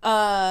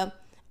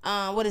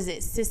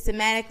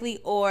systematically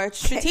or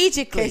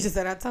strategically. Keisha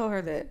said I told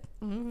her that.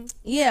 Mm-hmm.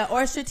 Yeah,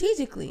 or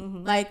strategically.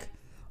 Mm-hmm. Like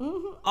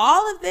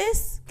all of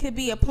this could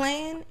be a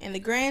plan in the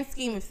grand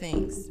scheme of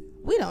things.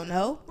 We don't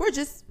know. We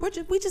just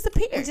appeared. We're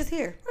just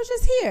here. We're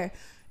just here.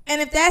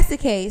 And if that's the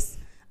case,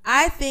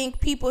 I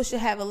think people should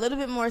have a little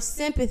bit more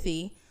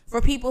sympathy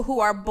for people who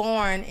are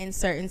born in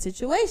certain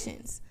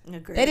situations.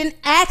 Agreed. They didn't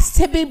ask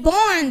to be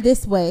born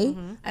this way.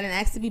 Mm-hmm. I didn't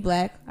ask to be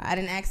black. I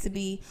didn't ask to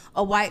be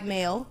a white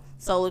male.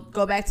 So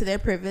go back to their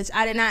privilege.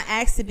 I did not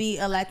ask to be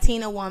a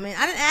Latina woman.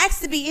 I didn't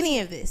ask to be any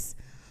of this.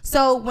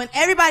 So when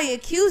everybody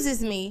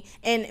accuses me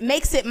and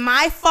makes it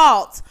my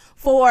fault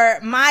for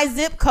my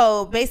zip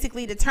code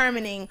basically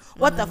determining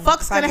what the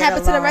fuck's going to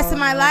happen to the rest of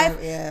my life,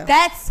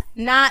 that's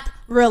not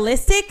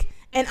realistic.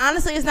 And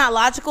honestly, it's not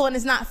logical and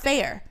it's not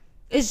fair.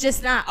 It's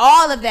just not.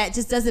 All of that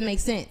just doesn't make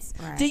sense.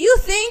 Right. Do you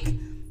think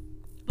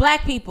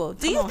black people,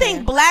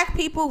 black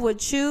people would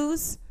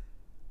choose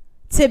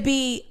to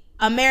be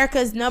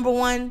America's number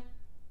one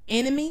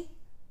enemy?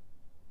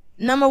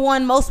 Number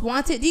one most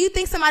wanted? Do you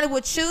think somebody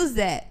would choose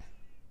that?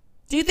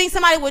 Do you think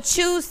somebody would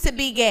choose to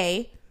be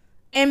gay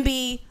and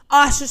be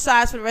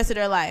ostracized for the rest of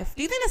their life?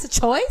 Do you think that's a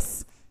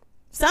choice?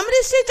 Some of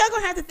this shit y'all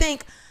gonna have to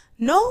think,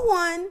 no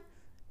one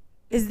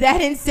is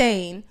that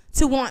insane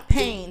to want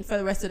pain for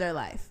the rest of their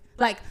life.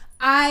 Like,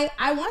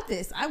 I want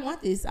this. I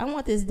want this. I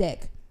want this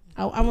deck.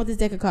 I want this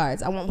deck of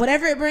cards. I want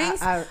whatever it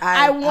brings.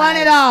 I want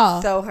it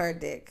all. So her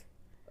dick.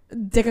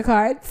 Deck of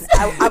cards.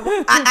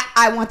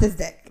 I want this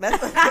deck.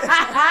 That's what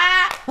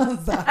I'm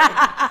sorry.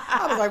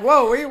 I was like,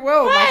 whoa,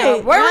 my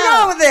God. Where are we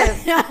going with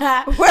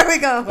this? Where are we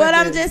going with But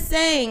this? I'm just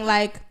saying,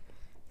 like,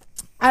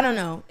 I don't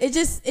know. It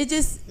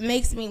just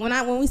makes me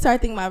when we start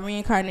thinking about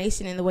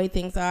reincarnation and the way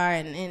things are,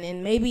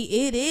 and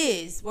maybe it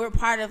is. We're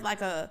part of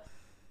like a,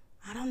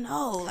 I don't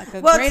know, like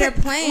a greater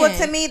plan. Well,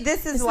 to me,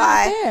 this is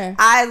why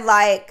I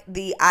like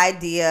the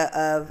idea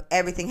of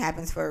everything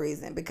happens for a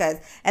reason, because,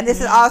 and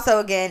this is also,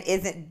 again,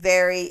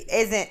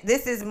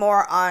 this is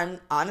more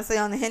honestly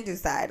on the Hindu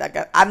side. Like,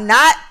 I'm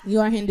not. You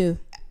are Hindu.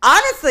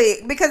 Honestly,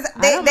 because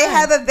they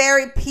have a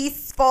very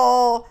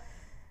peaceful,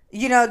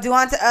 do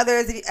unto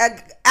others.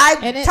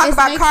 I talk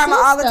about karma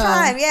all the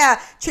time. Yeah.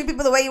 Treat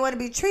people the way you want to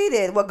be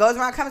treated. What goes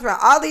around comes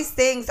around. All these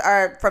things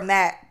are from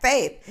that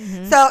faith.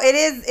 Mm-hmm. So it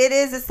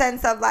is a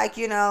sense of like,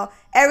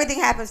 everything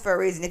happens for a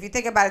reason. If you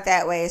think about it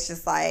that way, it's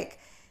just like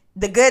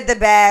the good, the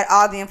bad,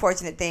 all the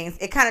unfortunate things.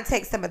 It kind of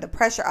takes some of the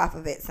pressure off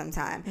of it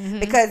sometimes,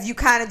 because you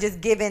kind of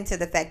just give in to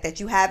the fact that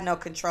you have no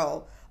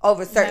control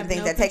over certain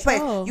things that take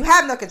place. You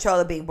have no control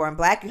of being born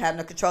black. You have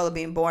no control of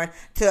being born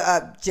to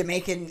a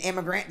Jamaican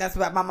immigrant. That's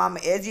what my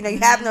mama is. You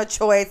have no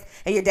choice,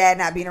 and your dad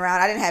not being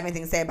around. I didn't have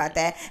anything to say about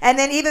that. And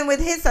then even with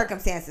his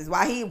circumstances,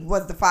 why he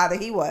was the father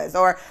he was,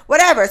 or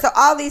whatever. So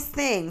all these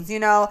things,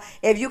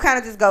 if you kind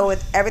of just go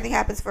with everything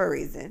happens for a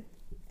reason,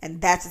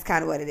 and that's just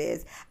kind of what it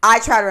is. I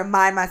try to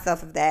remind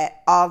myself of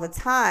that all the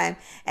time,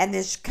 and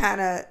this kind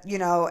of,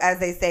 as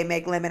they say,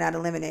 make lemon out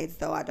of lemonade.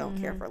 So I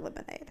don't care for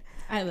lemonade.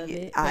 I love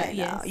it. I know.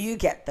 Yes. You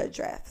get the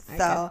drift.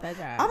 So,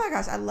 oh my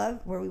gosh, I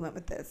love where we went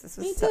with this. This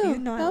was Me so,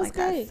 too. I like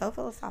that. So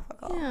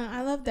philosophical. Yeah,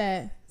 I love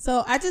that.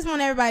 So I just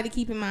want everybody to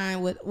keep in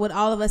mind with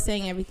all of us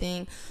saying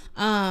everything.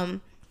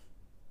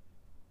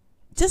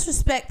 Just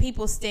respect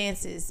people's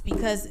stances,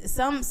 because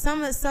some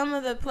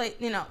of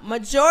the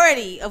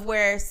majority of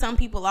where some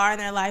people are in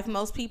their life,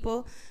 most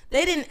people,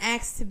 they didn't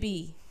ask to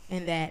be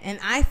in that, and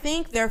I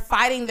think they're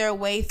fighting their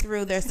way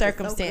through their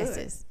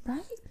circumstances. So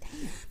right?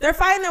 They're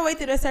fighting their way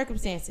through their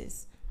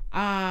circumstances,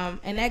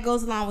 and that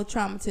goes along with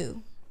trauma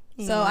too.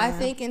 Yeah. So I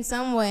think in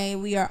some way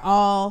we are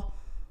all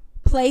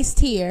placed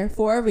here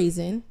for a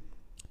reason,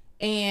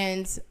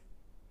 and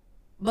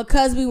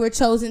because we were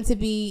chosen to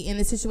be in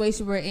the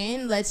situation we're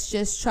in, let's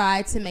just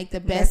try to make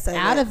the best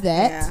out of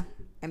that,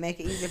 and make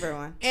it easy for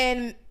everyone.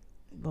 And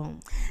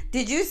boom.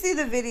 Did you see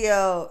the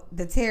video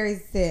that Terry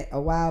sent a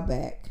while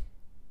back?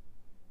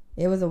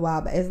 It was a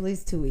while back. It's at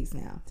least 2 weeks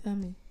now. Tell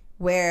me.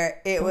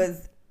 Where it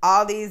was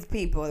all these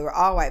people. They were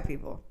all white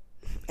people,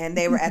 and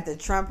they were at the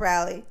Trump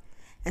rally.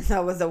 And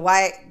so it was a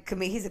white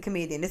comedian. He's a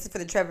comedian. This is for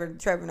the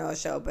Trevor Noah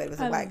show, but it was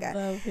a white guy. I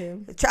love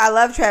him. I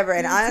love Trevor.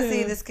 And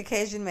honestly, this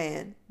Caucasian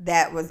man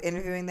that was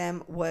interviewing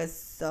them was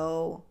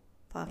so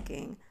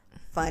fucking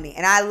funny.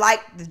 And I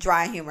like the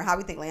dry humor. How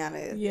we think Leanna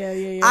is.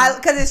 Yeah.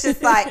 Because it's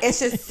just like, it's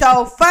just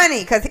so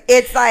funny. Because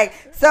it's like,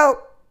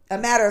 so a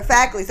matter of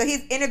factly. So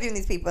he's interviewing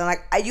these people, and like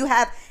I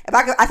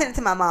send it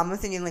to my mom. I'm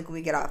gonna send you a link when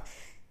we get off.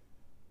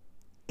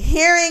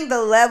 Hearing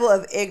the level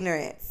of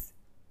ignorance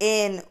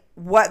in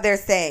what they're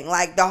saying,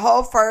 like the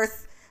whole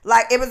first,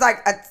 like it was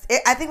like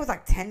I think it was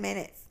like 10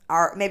 minutes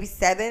or maybe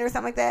 7 or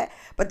something like that.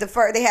 But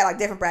they had like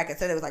different brackets,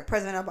 so there was like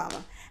President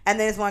Obama, and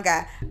then this one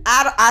guy.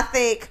 I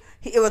think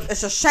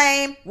it's a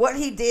shame what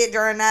he did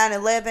during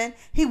 9/11.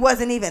 He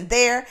wasn't even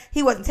there.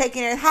 He wasn't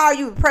taking it. How are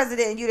you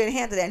president and you didn't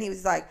handle that? And he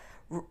was like,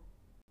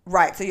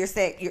 right. So you're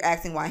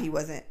asking why he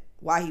wasn't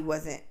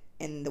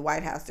in the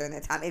White House during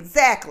that time.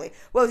 Exactly.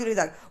 What was he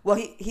like? Well,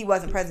 he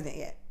wasn't president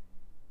yet.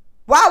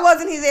 Why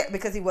wasn't he there?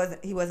 Because he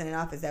wasn't in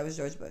office. That was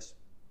George Bush.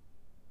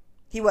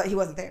 He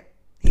wasn't there.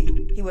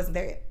 He wasn't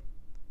there yet.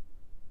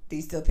 Do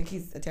you still think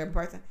he's a terrible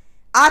person?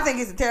 I think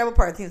he's a terrible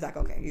person. He was like,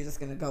 okay, you're just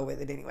going to go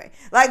with it anyway.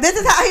 Like, this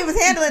is how he was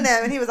handling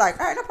them. And he was like,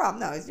 all right, no problem.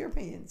 No, it's your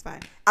opinion. It's fine.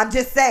 I'm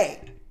just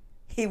saying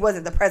he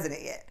wasn't the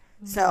president yet.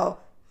 So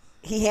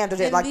he handled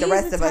it like the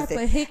rest of us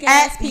did.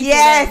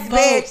 Yes,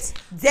 bitch.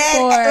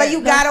 Dead. Like,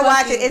 you got to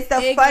watch it. It's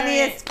the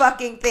funniest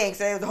fucking thing.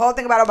 So it was the whole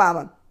thing about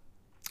Obama.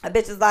 A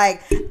bitch was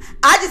like,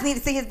 I just need to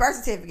see his birth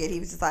certificate.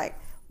 He was just like,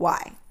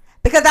 why?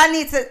 Because I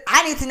need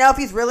to know if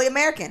he's really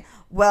American.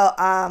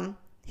 Well,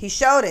 he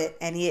showed it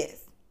and he is.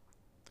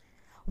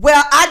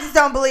 Well, I just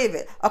don't believe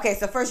it. Okay,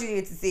 so first you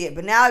needed to see it,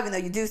 but now even though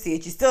you do see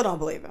it, you still don't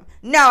believe him.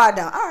 No, I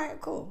don't. All right,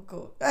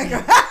 cool. That's how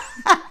he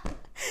was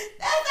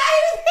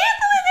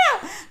handling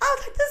him. I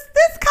was like,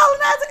 this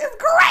colonizer is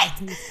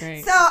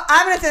great. So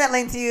I'm gonna send that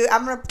link to you.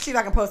 I'm gonna see if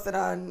I can post it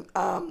on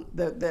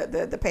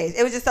the page.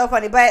 It was just so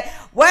funny. But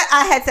what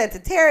I had said to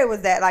Terry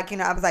was that, like,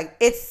 I was like,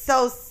 it's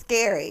so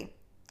scary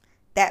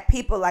that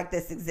people like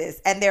this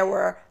exist, and there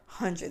were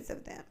hundreds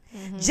of them.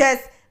 Mm-hmm.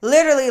 Just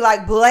literally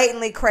like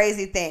blatantly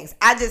crazy things.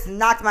 I just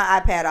knocked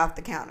my iPad off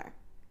the counter.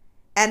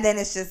 And then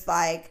it's just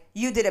like,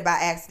 you did it by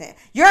accident.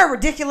 You're a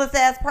ridiculous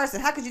ass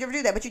person. How could you ever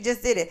do that? But you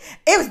just did it.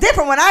 It was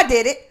different when I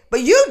did it, but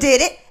you did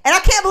it. And I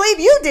can't believe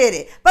you did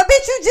it. But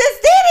bitch, you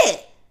just did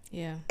it.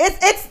 Yeah.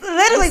 It's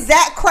literally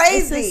that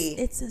crazy.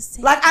 It's a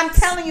sickness. Like, I'm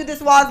telling you, this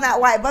wall's not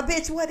white. But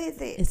bitch, what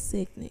is it? It's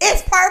sickening.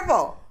 It's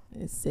purple.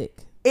 It's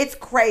sick. It's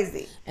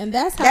crazy. And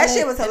that's how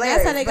shit was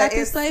hilarious. That's how they got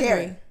through slavery.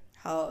 Scary.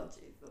 Oh,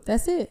 Jesus.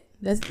 That's it.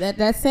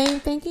 That same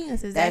thinking.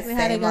 That's exactly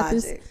how they got through.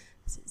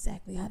 That's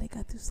exactly how they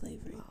got through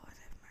slavery. Lord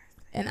have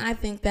mercy. And I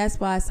think that's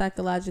why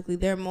psychologically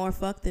they're more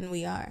fucked than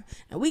we are.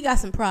 And we got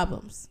some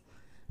problems,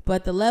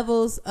 but the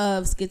levels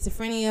of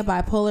schizophrenia,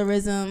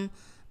 bipolarism,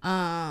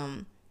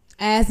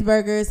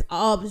 Asperger's,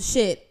 all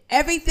shit,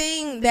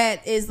 everything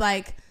that is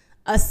like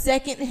a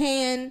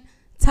secondhand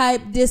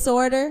type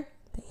disorder,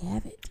 they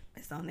have it.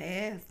 It's on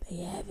their ass. They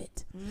have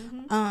it.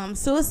 Mm-hmm.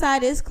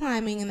 Suicide is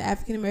climbing in the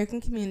African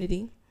American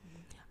community.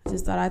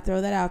 Just thought I'd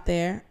throw that out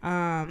there.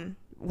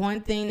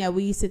 One thing that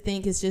we used to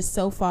think is just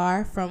so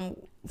far from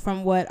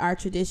what our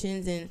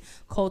traditions and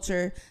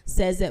culture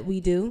says that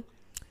we do,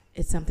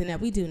 it's something that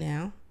we do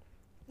now.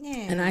 Yeah.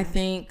 And I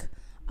think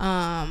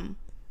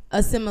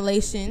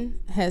assimilation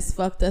has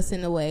fucked us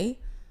in a way,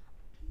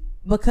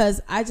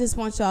 because I just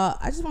want y'all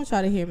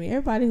to hear me.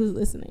 Everybody who's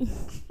listening.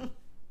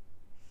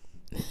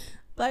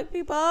 Black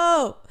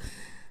people.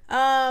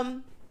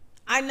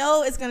 I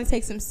know it's going to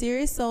take some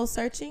serious soul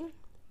searching,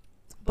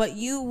 but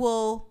you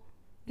will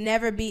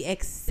never be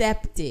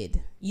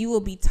accepted. You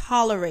will be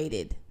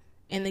tolerated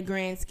in the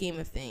grand scheme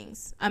of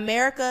things.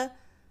 America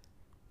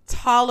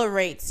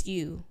tolerates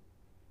you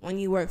when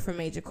you work for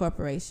major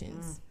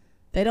corporations.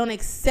 They don't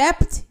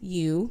accept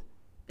you.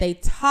 They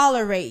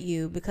tolerate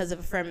you because of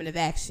affirmative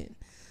action.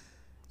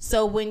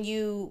 So when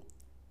you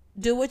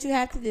do what you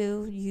have to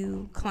do,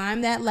 you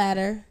climb that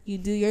ladder, you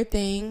do your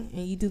thing,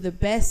 and you do the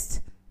best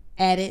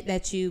at it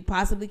that you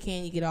possibly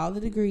can. You get all the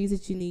degrees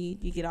that you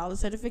need. You get all the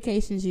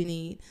certifications you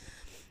need.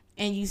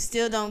 And you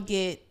still don't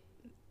get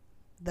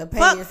the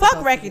pay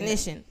fuck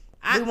recognition.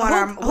 Who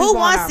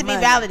wants to be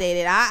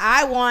validated?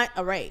 I want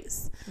a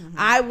raise. Mm-hmm.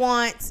 I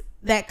want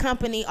that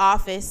company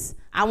office.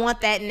 I want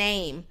that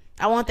name.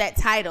 I want that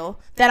title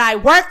that I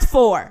worked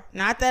for.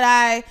 Not that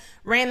I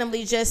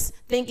randomly just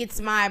think it's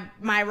my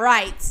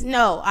right.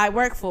 No, I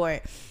work for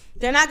it.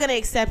 They're not going to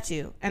accept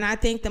you. And I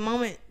think the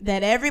moment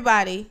that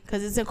everybody,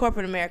 because it's in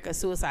corporate America,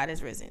 suicide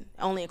has risen.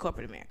 Only in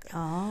corporate America.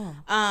 Oh.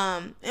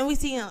 And we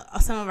see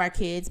some of our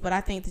kids, but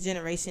I think the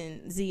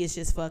Generation Z is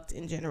just fucked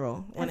in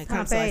general when it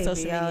comes to like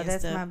social media and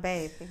stuff. That's my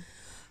baby.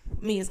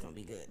 Mia's going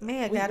to be good.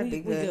 Mia got to be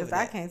good because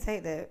I can't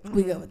take that.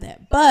 We good with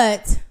that.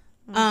 But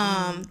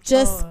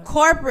just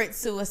corporate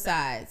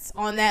suicides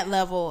on that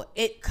level,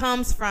 it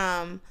comes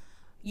from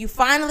you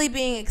finally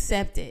being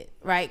accepted,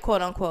 right?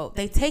 Quote unquote.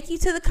 They take you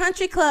to the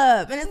country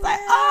club and it's like,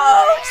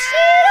 oh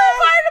shit, I'm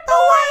part of the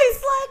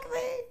boys like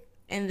me.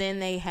 And then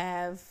they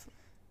have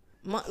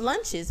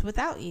lunches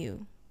without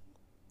you.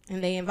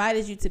 And they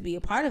invited you to be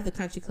a part of the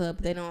country club,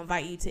 but they don't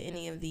invite you to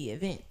any of the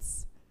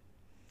events.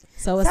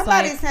 So it's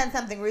somebody said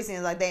something recently,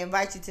 like they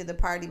invite you to the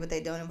party, but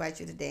they don't invite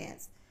you to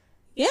dance.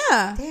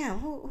 Yeah. Damn,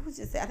 who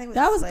just said? I think it was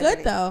that was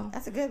good though.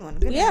 That's a good one.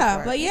 Good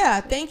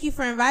but thank you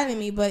for inviting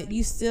me, but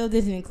you still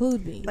didn't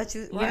include me. But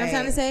you know what I'm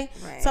trying to say?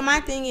 Right. So my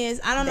thing is,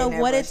 I don't know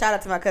what it. Shout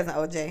out to my cousin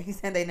OJ. He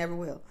said they never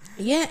will.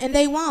 Yeah, and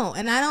they won't.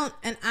 And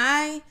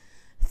I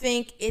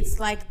think it's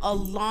like a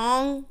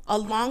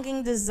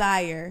longing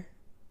desire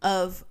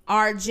of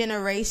our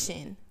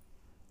generation.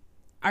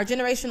 Our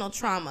generational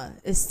trauma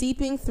is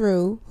seeping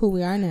through who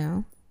we are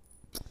now.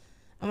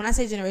 And when I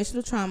say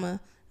generational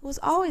trauma, it was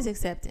always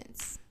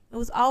acceptance. It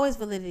was always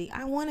validity.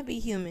 I want to be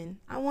human.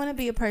 I want to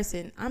be a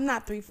person. I'm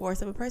not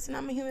 3/4 of a person.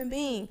 I'm a human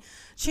being.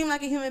 Treat me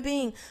like a human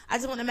being. I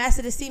just want the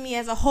master to see me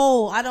as a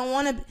whole. I don't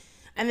want to.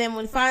 And then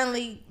when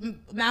finally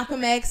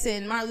Malcolm X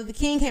and Martin Luther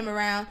King came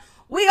around,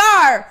 we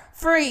are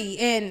free.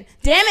 And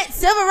damn it,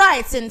 civil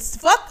rights and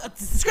fuck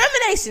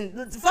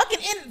discrimination, fucking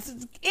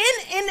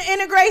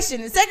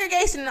integration and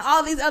segregation and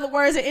all these other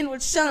words that end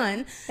with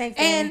shun.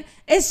 And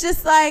it's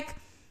just like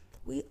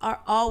we are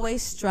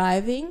always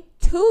striving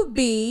to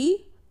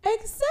be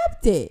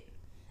accepted,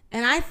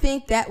 and I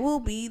think that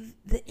will be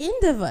the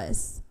end of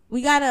us.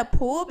 We gotta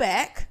pull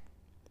back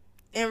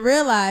and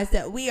realize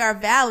that we are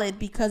valid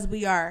because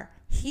we are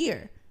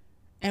here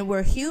and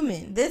we're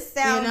human. This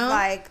sounds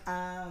like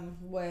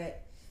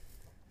what?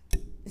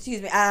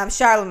 Excuse me,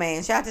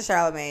 Charlemagne. Shout out to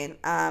Charlemagne.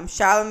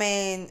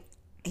 Charlemagne.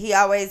 He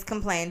always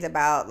complains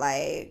about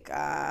like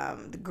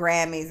the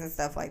Grammys and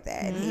stuff like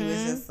that, and he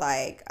was just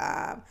like,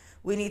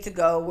 we need to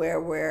go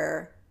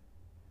where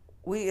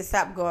we need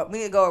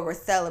to go where we're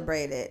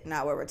celebrated,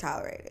 not where we're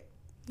tolerated.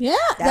 Yeah,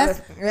 that's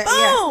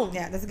boom.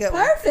 Yeah, that's a good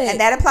Perfect. one. And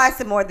that applies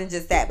to more than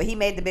just that. But he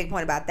made the big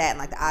point about that and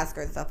like the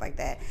Oscars and stuff like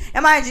that.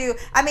 And mind you,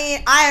 I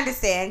mean, I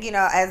understand,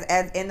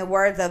 as in the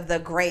words of the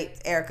great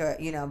Erykah,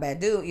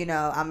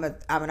 Badu,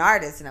 I'm an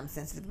artist and I'm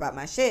sensitive about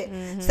my shit.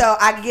 So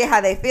I get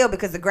how they feel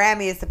because the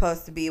Grammy is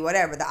supposed to be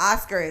whatever, the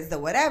Oscar is the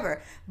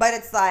whatever. But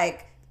it's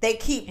like, they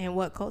keep in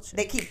what culture?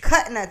 They keep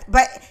cutting us,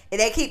 but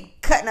they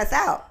keep cutting us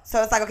out.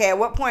 So it's like, okay, at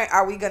what point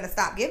are we gonna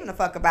stop giving a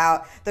fuck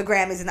about the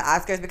Grammys and the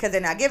Oscars because they're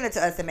not giving it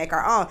to us to make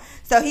our own?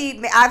 So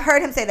I've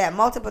heard him say that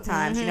multiple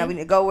times. We need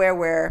to go where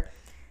we're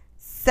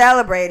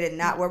celebrated,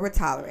 not where we're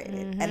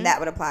tolerated, and that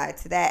would apply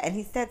to that. And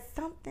he said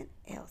something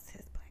else.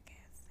 His black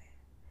ass said,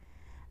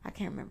 I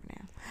can't remember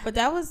now. But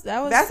that's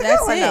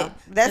it.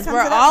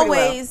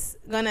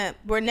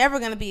 We're never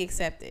gonna be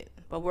accepted.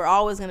 But we're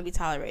always going to be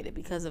tolerated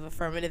because of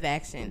affirmative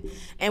action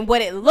and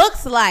what it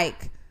looks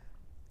like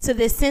to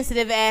this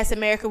sensitive ass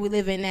America we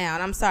live in now.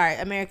 And I'm sorry,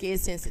 America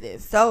is sensitive,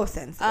 so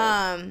sensitive.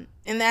 And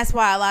that's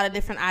why a lot of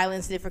different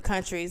islands, different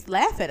countries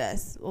laugh at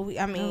us. Well,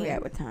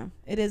 what time?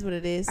 It is what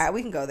it is. All right,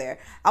 we can go there.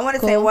 I want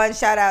to say one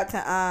shout out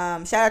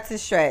to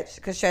Stretch,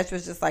 because Stretch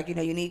was just like, you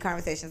need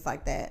conversations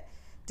like that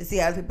to see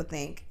how other people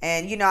think.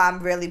 And I'm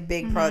really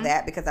big pro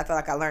that, because I feel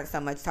like I learned so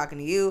much talking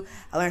to you.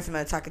 I learned so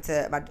much talking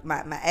to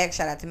my ex.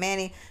 Shout out to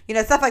Manny.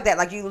 Stuff like that.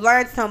 Like, you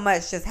learn so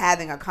much just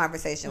having a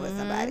conversation with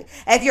somebody.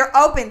 If you're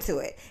open to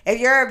it. If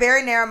you're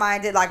very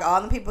narrow-minded, like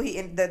all the people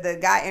the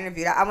guy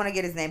interviewed, I want to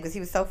get his name because he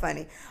was so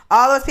funny.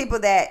 All those people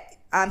that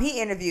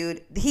he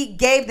interviewed, he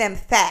gave them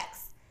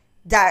facts.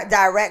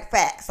 Direct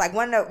facts. Like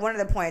one of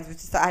the points, which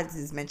is, I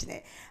just mentioned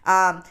it.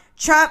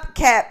 Trump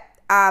kept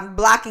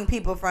blocking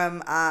people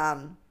from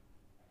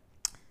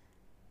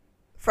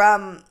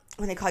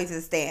when they call you to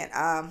the stand.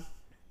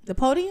 The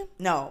podium?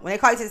 No, when they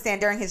call you to the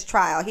stand during his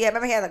trial.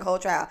 Remember he had like a whole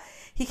trial.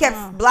 He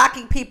kept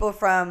blocking people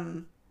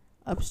from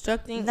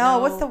obstructing. No,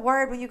 what's the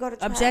word when you go to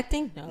trial?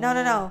 Objecting?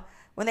 No.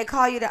 When they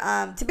call you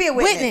to be a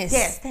witness.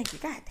 Yes, thank you.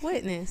 God damn.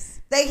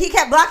 Witness. He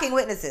kept blocking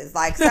witnesses,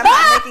 like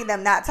somehow making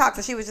them not talk.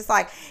 So she was just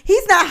like,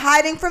 he's not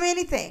hiding from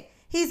anything.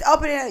 He's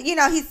opening,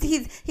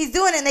 he's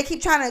doing it, and they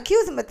keep trying to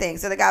accuse him of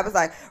things. So the guy was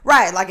like,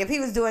 right, like if he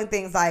was doing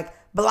things like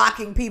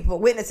blocking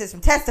witnesses from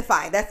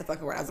testifying, that's the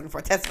fucking word I was looking for,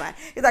 testifying.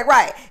 He's like,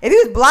 right, if he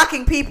was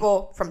blocking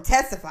people from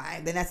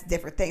testifying, then that's a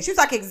different thing. She was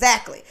like,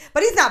 exactly.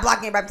 But he's not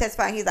blocking anybody from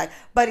testifying. He's like,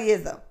 but he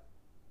is though.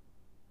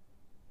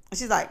 And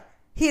she's like,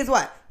 he is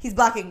what? He's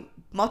blocking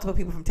multiple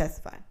people from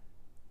testifying.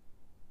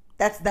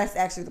 That's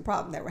actually the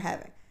problem that we're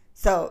having.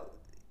 So,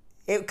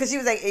 because he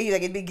was like,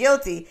 it'd be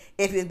guilty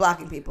if he was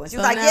blocking people. And she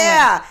was like,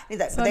 yeah. What? He's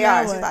like, but they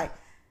are. She's like,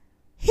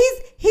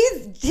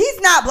 he's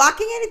not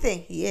blocking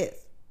anything. He is.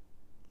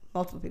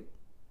 Multiple people.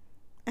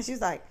 And she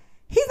was like,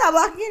 he's not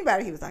blocking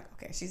anybody. He was like,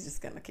 okay, she's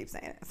just gonna keep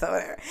saying it. So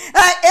whatever.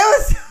 Like, it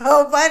was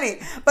so funny.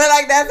 But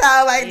like, that's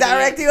how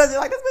direct he was. You're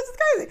like, this bitch is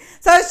crazy.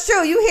 So it's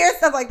true. You hear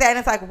stuff like that, and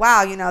it's like,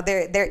 wow,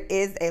 there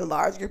is a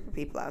large group of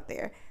people out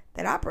there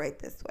that operate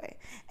this way.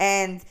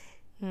 And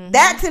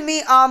that to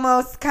me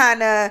almost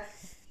kind of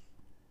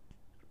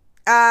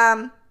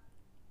I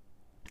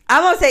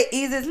won't say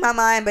eases my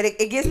mind, but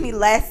it gives me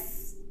less.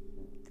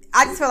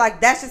 I just feel like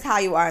that's just how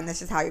you are, and that's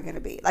just how you're gonna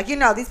be. Like,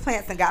 these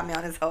plants done got me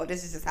on this whole,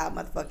 this is just how a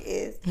motherfucker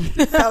is.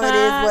 So it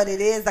is what it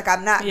is. Like,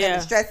 I'm not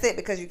gonna stress it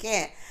because you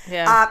can't.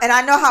 Yeah. And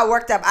I know how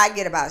worked up I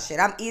get about shit.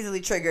 I'm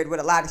easily triggered with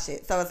a lot of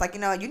shit. So it's like,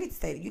 you need to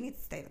stay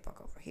the fuck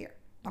over here.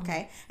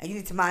 Okay? And you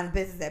need to mind the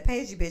business that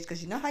pays you, bitch,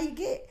 because you know how you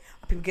get.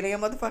 People get on your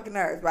motherfucking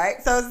nerves,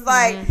 right? So it's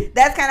like,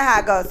 that's kind of how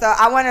it goes. So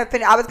I want to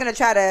finish. I was gonna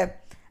try to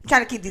I'm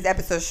trying to keep these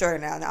episodes shorter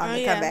now on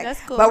the comeback.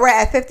 That's cool. But we're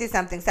at 50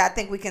 something, so I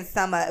think we can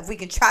sum up if we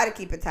can try to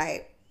keep it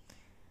tight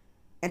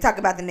and talk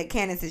about the Nick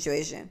Cannon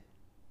situation.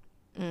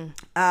 So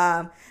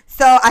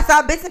I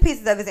saw bits and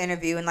pieces of his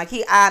interview, and like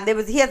he has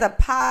a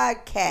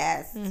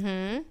podcast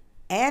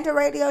and a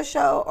radio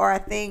show, or I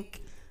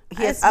think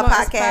he has a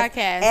podcast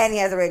and he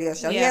has a radio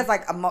show. Yeah. He has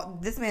like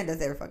this man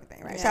does every fucking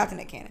thing, right? Yeah. Shout out to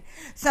Nick Cannon.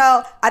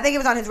 So I think it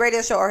was on his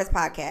radio show or his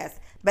podcast.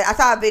 But I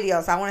saw a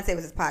video, so I want to say it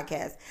was his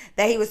podcast,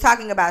 that he was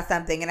talking about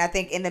something. And I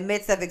think in the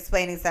midst of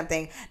explaining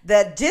something,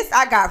 the gist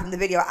I got from the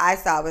video I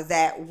saw was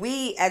that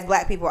we, as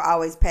black people, are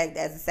always pegged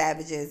as the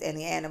savages and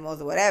the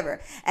animals or whatever.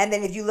 And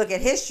then if you look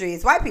at history,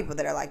 it's white people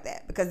that are like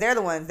that. Because they're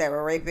the ones that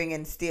were raping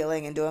and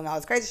stealing and doing all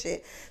this crazy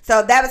shit.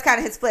 So that was kind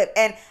of his flip.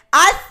 And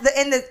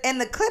in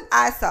the clip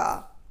I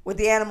saw with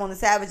the animal and the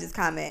savages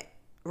comment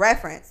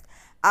referenced,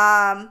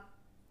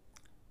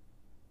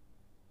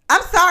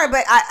 I'm sorry,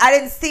 but I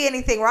didn't see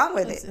anything wrong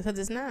with it. Because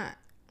it's not.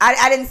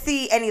 I didn't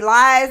see any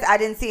lies. I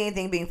didn't see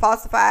anything being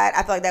falsified.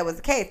 I feel like that was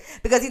the case.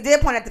 Because he did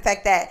point out the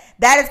fact that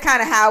is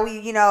kind of how we,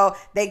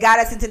 they got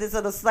us into this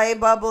little slave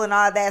bubble and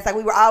all of that. It's like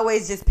we were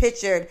always just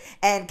pictured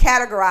and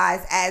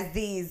categorized as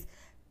these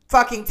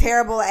fucking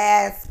terrible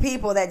ass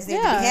people that just need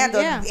to be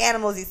handled, these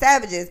animals, these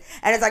savages.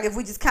 And it's like if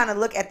we just kind of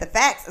look at the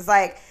facts, it's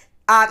like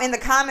in the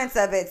comments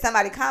of it,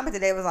 somebody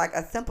commented, it was like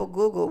a simple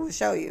Google will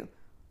show you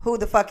who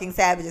the fucking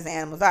savages and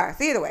animals are.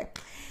 So either way,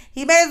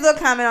 he made his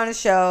little comment on the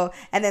show,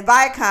 and then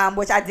Viacom,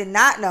 which I did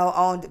not know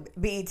owned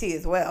BET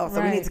as well.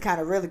 So we need to kind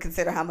of really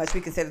consider how much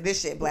we consider this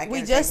shit black.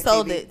 We just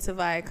sold it to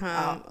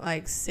Viacom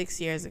like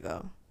 6 years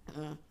ago,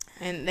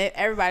 and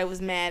everybody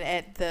was mad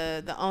at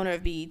the owner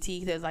of BET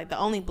because like the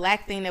only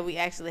black thing that we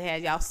actually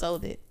had, y'all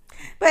sold it.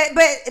 But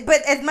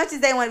as much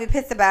as they want to be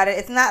pissed about it,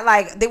 it's not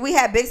like that. We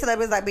had big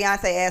celebrities like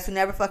Beyonce ass who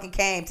never fucking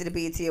came to the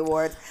BET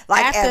Awards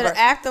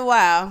after a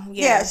while.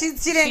 Yeah, she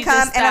didn't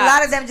come, and a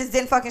lot of them just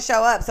didn't fucking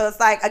show up. So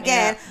it's like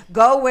again,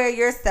 go where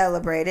you're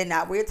celebrated,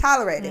 not where you're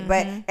tolerated.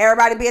 But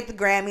everybody be at the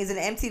Grammys and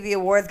the MTV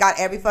Awards got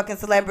every fucking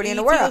celebrity in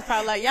the world. Was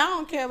probably like, y'all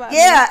don't care about me.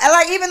 And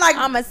like even like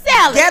I'm a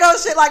salad. Ghetto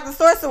shit like the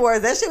Source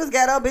Awards. That shit was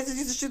ghetto. Bitches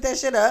used to shoot that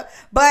shit up.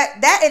 But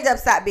that ended up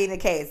stop being the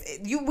case.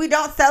 We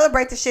don't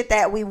celebrate the shit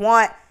that we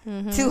want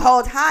to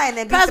hold high and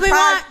then be surprised. Because we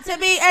want to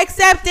be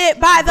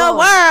accepted by the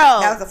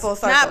world. That was a full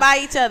circle. Not by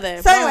each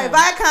other. So anyway,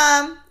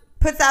 Viacom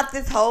puts out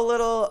this whole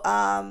little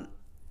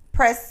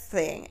press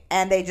thing,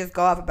 and they just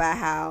go off about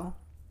how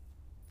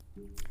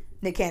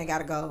Nick Cannon got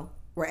to go.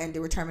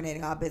 We're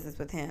terminating all business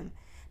with him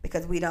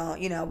because we don't,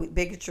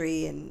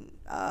 bigotry and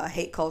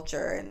hate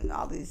culture and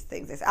all these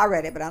things. I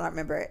read it, but I don't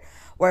remember it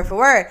word for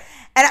word.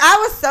 And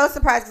I was so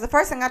surprised because the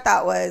first thing I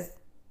thought was,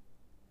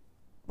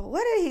 but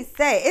what did he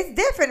say? It's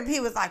different if he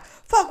was like,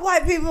 fuck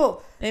white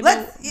people. They've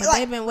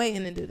been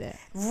waiting to do that.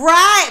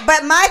 Right.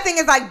 But my thing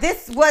is like,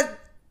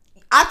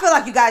 I feel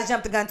like you guys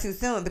jumped the gun too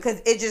soon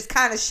because it just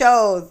kind of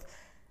shows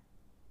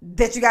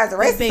that you guys are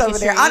racist over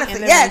there.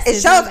 Honestly, yes,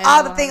 it shows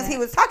all the things he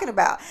was talking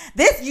about.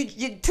 This,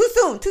 you too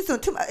soon,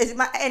 too much.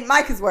 In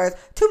Mike's words,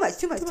 too much.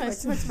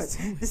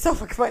 It's so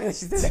fucking funny when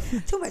she said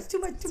that. Too much.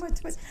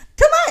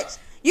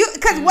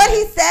 Because what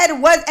he said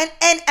was,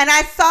 and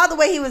I saw the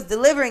way he was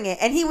delivering it,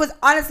 and he was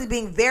honestly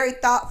being very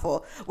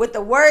thoughtful with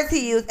the words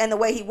he used and the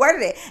way he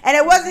worded it. And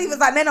it wasn't, he was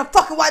like, man, them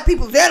fucking white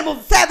people, the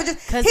animals,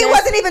 savages. He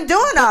wasn't even doing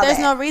all that. There's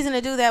no reason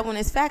to do that when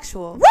it's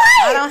factual.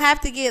 Right. I don't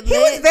have to get lit. He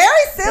was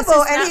very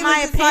civil, and he was my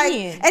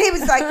opinion. and he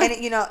was like, and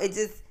it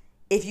just,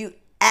 if you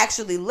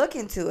actually look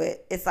into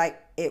it, it's like,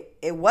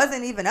 it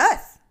wasn't even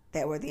us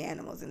that were the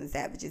animals and the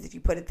savages, if you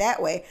put it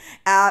that way.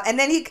 And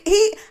then he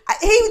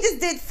just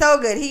did so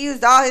good. He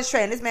used all his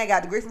training. This man got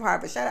a degree from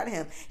Harvard. Shout out to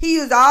him. He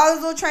used all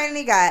his little training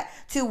he got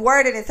to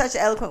word it in such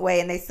an eloquent way,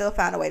 and they still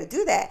found a way to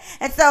do that.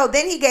 And so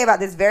then he gave out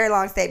this very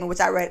long statement,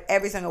 which I read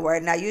every single word,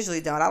 and I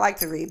usually don't. I like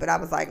to read, but I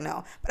was like,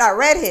 no. But I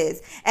read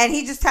his, and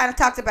he just kind of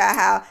talked about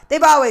how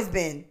they've always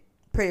been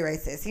pretty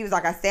racist. He was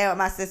like, I stand with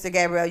my sister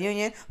Gabrielle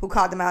Union, who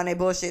called them out on their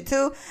bullshit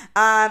too.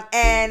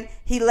 And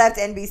he left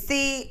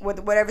NBC with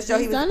whatever show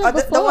he was,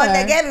 the one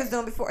that Gabby was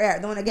doing before,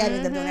 the one that Gabby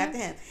ended up doing after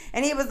him.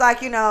 And he was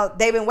like,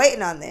 they've been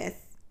waiting on this,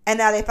 and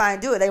now they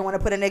finally do it. They want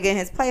to put a nigga in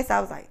his place. I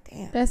was like,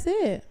 damn, that's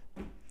it.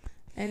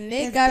 And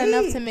Nick got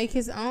enough to make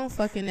his own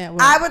fucking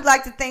network. I would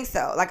like to think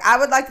so. Like, I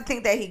would like to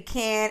think that he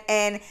can.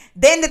 And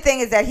then the thing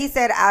is that he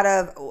said out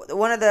of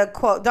one of the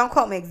quote, don't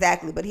quote me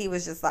exactly, but he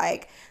was just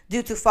like,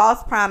 due to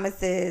false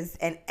promises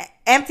and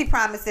empty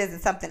promises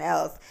and something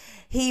else,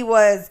 he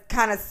was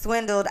kind of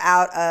swindled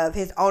out of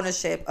his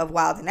ownership of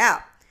Wild 'N Out.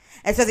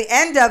 And so the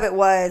end of it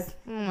was,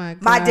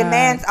 my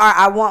demands are,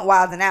 I want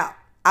Wild 'N Out.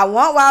 I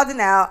want Wild 'N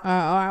Out.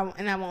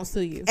 And I won't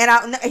sue you.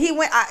 And he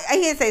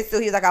didn't say sue.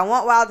 He was like, I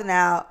want Wild 'N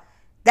Out.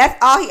 That's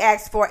all he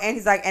asked for. And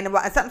he's like, and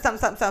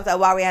something,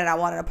 while we had it, I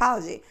want an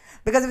apology.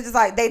 Because it was just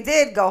like, they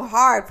did go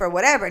hard for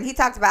whatever. And he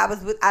talked about,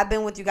 I've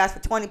been with you guys for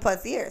 20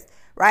 plus years.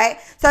 Right?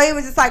 So he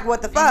was just like,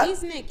 what the fuck? And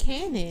he's Nick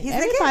Cannon.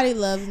 Everybody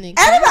loves Nick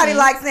Everybody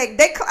likes Nick.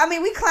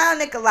 We clown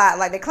Nick a lot.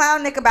 Like, they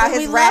clown Nick about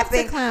his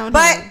rapping.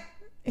 But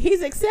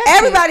he's accepted.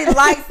 Everybody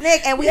likes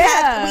Nick. And we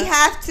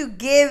have to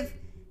give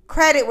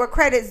credit where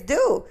credit's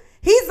due.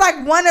 He's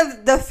like one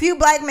of the few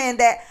black men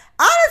that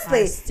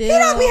honestly, he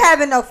don't be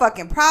having no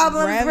fucking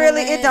problems.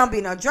 Really, it don't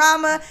be no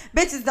drama.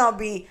 Bitches don't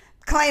be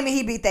claiming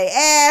he beat their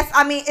ass.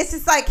 I mean, it's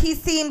just like he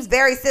seems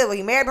very civil.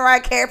 He married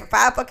Mariah Carey for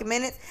 5 fucking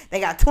minutes. They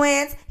got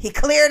twins. He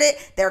cleared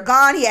it. They're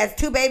gone. He has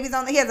 2 babies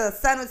on. He has a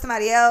son with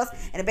somebody else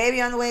and a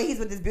baby on the way. He's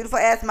with this beautiful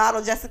ass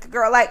model Jessica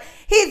girl. Like,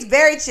 he's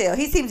very chill.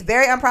 He seems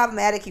very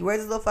unproblematic. He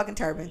wears his little fucking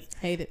turbans.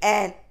 Hate it.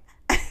 And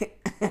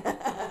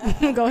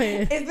go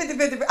ahead. It's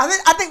 50-50.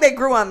 I think they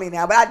grew on me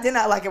now, but I did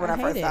not like it when I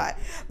first saw it.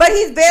 But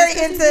he's very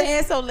into.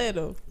 His so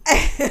little.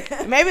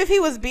 Maybe if he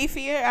was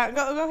beefier,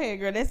 go ahead,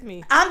 girl. That's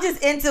me. I'm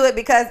just into it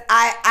because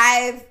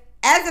I've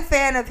as a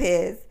fan of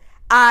his,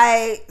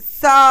 I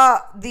saw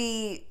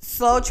the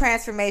slow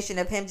transformation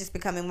of him just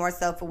becoming more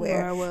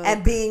self-aware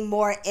and being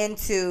more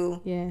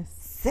into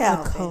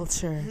self. The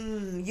culture.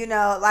 You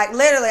know, like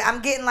literally,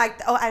 I'm getting like,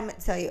 I'm gonna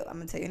tell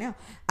you now.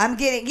 I'm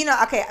getting, you know,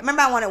 okay,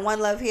 remember I wanted One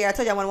Love here. I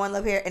told you I wanted One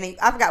Love here, and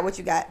I forgot what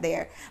you got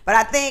there. But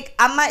I think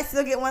I might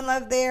still get One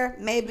Love there,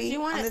 maybe. Did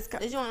you want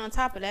on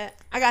top of that?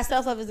 I got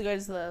Self Love is the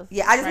Greatest Love.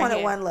 Yeah, I just wanted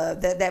here. One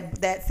Love,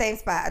 that same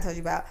spot I told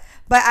you about.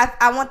 But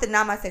I want the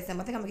Namaste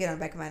symbol. I think I'm gonna get it on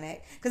the back of my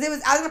neck because I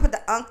was gonna put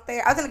the unk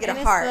there. I was gonna get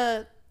a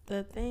heart.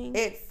 The thing.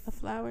 It's a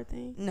flower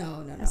thing.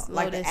 No,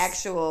 like the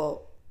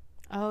actual.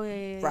 Oh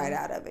yeah. Right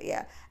out of it,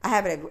 yeah. I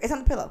have it. It's on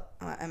the pillow.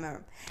 I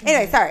remember.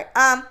 Anyway, sorry.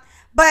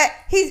 But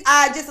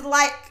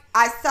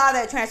I saw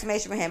that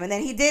transformation for him, and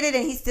then he did it,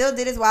 and he still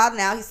did his Wild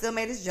Now. He still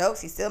made his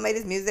jokes. He still made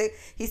his music.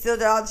 He still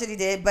did all the shit he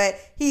did, but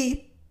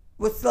he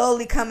was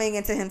slowly coming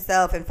into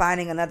himself and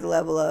finding another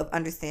level of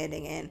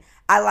understanding, and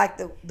I like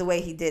the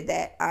way he did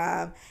that.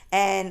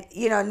 And,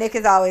 you know, Nick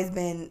has always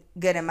been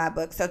good in my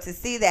book. So to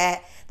see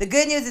that, the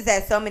good news is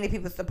that so many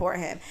people support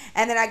him.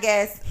 And then I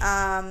guess,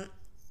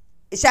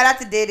 shout out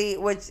to Diddy,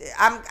 which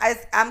I'm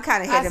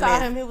kind of hit or miss. I saw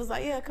him. He was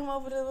like, yeah, come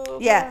over to the little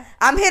bar.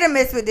 I'm hit or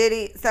miss with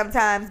Diddy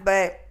sometimes,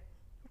 but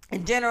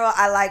in general,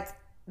 I liked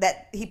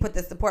that he put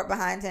the support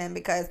behind him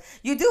because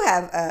you do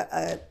have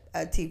a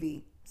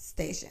TV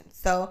station.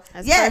 So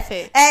that's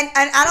perfect. And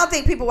I don't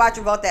think people watch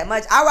Revolt that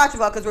much. I watch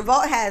Revolt because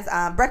Revolt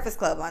has Breakfast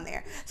Club on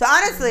there. So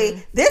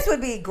honestly, this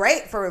would be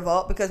great for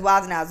Revolt because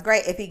Wild Now is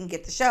great if he can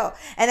get the show.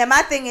 And then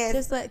my thing is,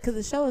 just like because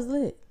the show is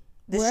lit.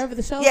 Wherever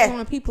the show is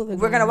going, people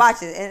we're gonna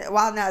watch it. And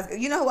Wild Now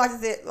is, you know who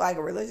watches it like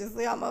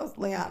religiously almost?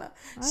 Liana.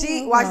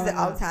 She watches it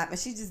all the time and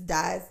she just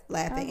dies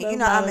laughing. And you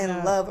know I'm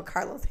in love with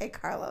Carlos. Hey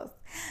Carlos.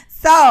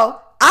 So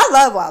I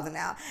love Wild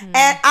Now.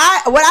 And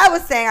what I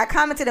was saying, I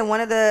commented in one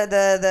of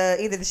the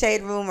either the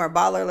Shade Room or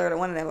Baller Alert or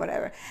one of them,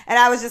 whatever. And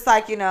I was just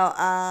like, you know,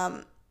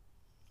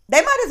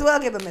 they might as well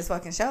give him his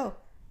fucking show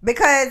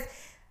because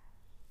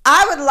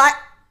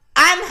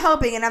I'm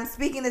hoping, and I'm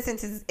speaking this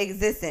into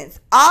existence,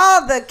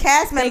 all the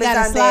cast members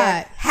on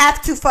there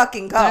have to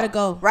fucking go. Gotta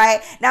go.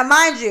 Right? Now,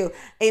 mind you,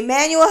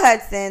 Emmanuel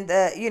Hudson,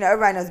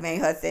 everybody knows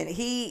Emmanuel Hudson,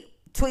 he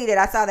tweeted,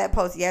 I saw that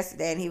post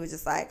yesterday, and he was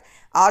just like,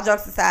 all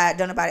jokes aside,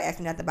 don't nobody ask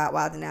me nothing about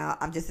Wild Now.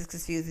 I'm just as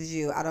confused as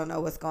you. I don't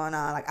know what's going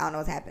on. Like, I don't know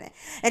what's happening.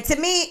 And to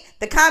me,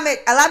 the comment,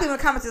 a lot of people in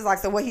the comments is like,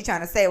 so what he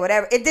trying to say,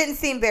 whatever. It didn't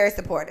seem very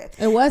supportive.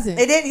 It wasn't.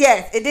 It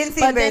didn't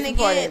seem very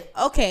supportive.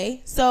 Again,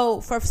 okay,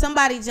 so for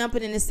somebody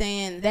jumping into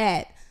saying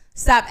that,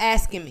 stop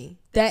asking me.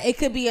 That it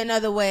could be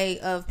another way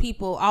of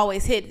people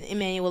always hitting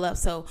Emmanuel up.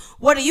 So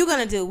what are you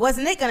going to do? What's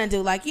Nick going to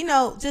do? Like, you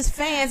know, just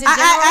fans in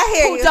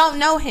general who don't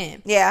know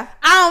him. Yeah.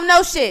 I don't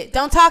know shit.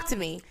 Don't talk to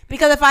me.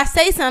 Because if I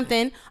say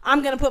something,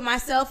 I'm going to put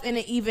myself in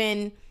an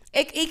even...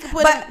 He could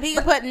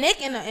put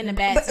Nick in a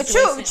bad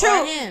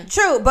situation.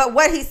 True. But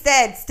what he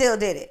said still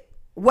did it.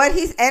 What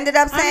he ended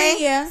up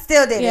saying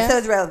still did it. So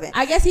it's relevant.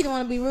 I guess he didn't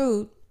want to be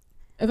rude.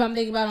 If I'm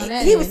thinking about it on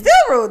that He was still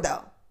rude,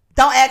 though.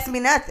 Don't ask me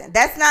nothing.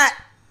 That's not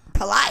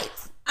polite.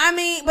 I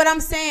mean, but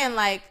I'm saying,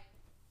 like,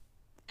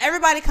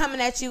 everybody coming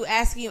at you,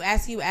 asking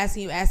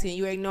you,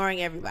 you're ignoring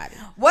everybody.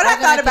 What I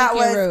thought about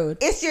was,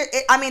 this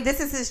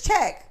is his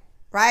check,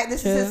 right?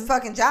 This is his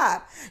fucking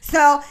job.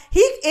 So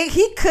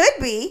he could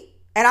be,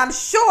 and I'm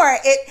sure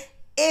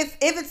if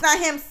it's not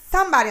him,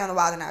 somebody on the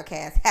Wild and Out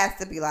cast has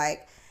to be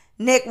like,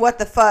 Nick, what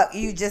the fuck?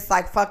 You just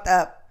like fucked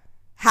up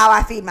how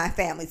I feed my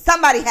family.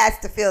 Somebody has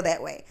to feel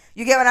that way.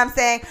 You get what I'm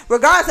saying?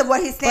 Regardless of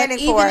what he's standing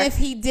for. Even if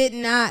he did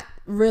not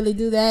really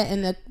do that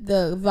and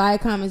the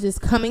Viacom is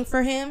just coming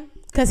for him,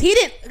 because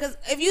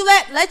if you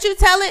let you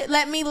tell it,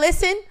 let me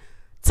listen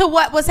to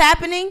what was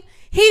happening.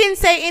 He didn't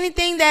say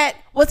anything that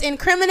was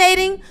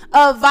incriminating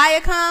of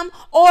Viacom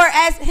or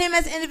as him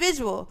as an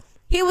individual.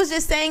 He was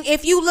just saying,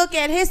 if you look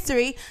at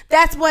history,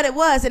 that's what it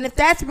was. And if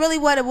that's really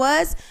what it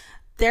was,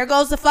 there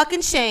goes the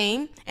fucking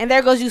shame, and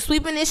there goes you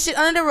sweeping this shit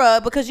under the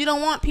rug because you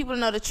don't want people to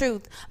know the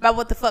truth about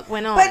what the fuck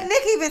went on. But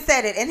Nick even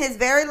said it in his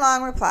very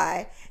long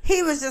reply.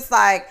 He was just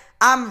like,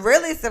 I'm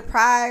really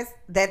surprised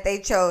that they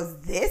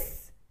chose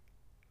this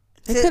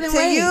to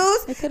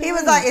use. He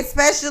was like,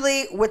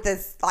 especially with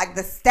this, like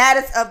the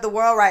status of the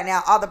world right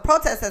now, all the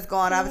protests that's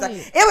going on. I was like,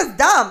 it was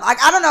dumb.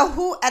 Like, I don't know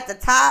who at the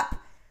top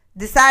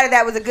decided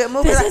that was a good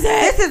move.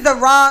 This is the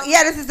wrong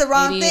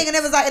thing. And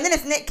it was like, and then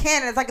it's Nick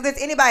Cannon. It's like, if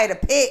there's anybody to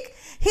pick,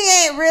 he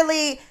ain't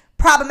really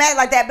problematic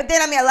like that. But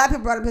then, I mean, a lot of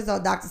people brought up his whole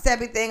Dr.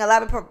 Sebi thing. A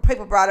lot of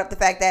people brought up the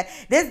fact that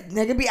this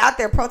nigga be out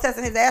there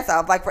protesting his ass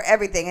off, like, for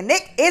everything. And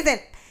Nick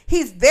isn't,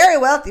 he's very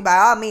wealthy by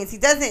all means. He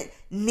doesn't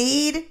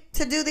need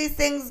to do these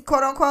things,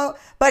 quote unquote,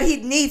 but he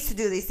needs to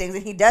do these things,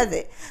 and he does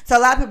it. So a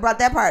lot of people brought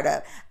that part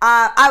up.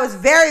 I was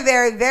very,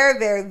 very, very,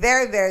 very,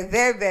 very, very,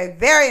 very, very,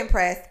 very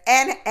impressed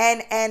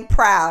and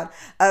proud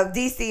of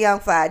DC Young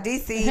Fly.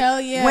 DC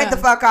went the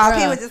fuck off.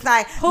 Bruh. He was just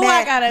like,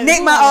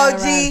 Nick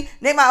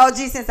my OG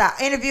since I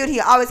interviewed. He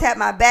always had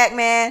my back,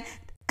 man.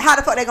 How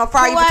the fuck they gonna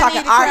fire you for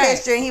talking our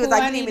history? And he was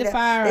like,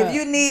 if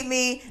you need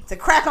me to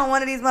crack on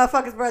one of these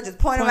motherfuckers, bro, just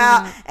point them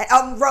out.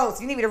 And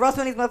roast. You need me to roast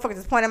one of these motherfuckers,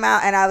 just point them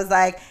out. And I was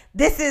like,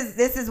 this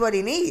is what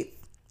he needs.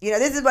 You know,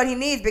 this is what he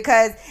needs,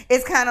 because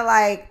it's kind of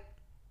like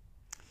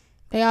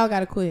they all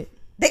gotta quit.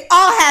 They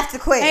all have to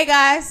quit. Hey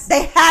guys,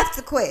 they have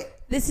to quit.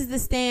 This is the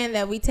stand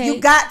that we take.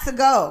 You got to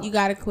go. You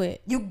gotta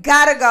quit. You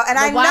gotta go. And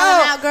I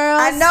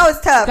know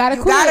it's tough.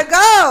 You gotta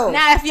go.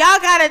 Now, if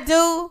y'all gotta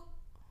do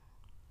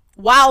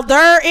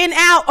Wilder in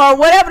out or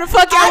whatever the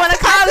fuck y'all want to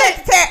call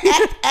it.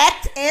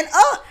 Acting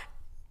up.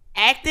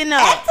 Acting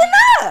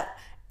up.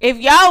 If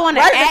y'all want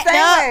to act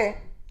up,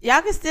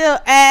 y'all can still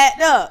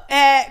act up.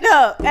 That's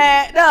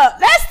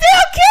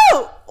still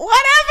cute.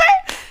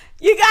 Whatever.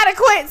 You gotta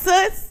quit,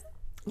 sis.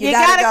 You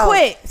gotta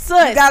quit,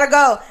 sis. You gotta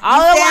go.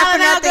 All the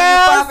Wild Out girls.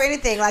 You fall for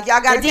anything. Like,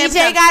 y'all gotta. The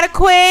DJ gotta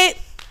quit.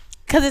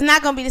 Cause it's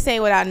not gonna be the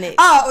same without Nick.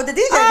 Oh, well, the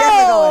DJ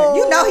definitely going.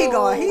 You know he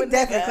going. He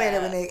definitely cleared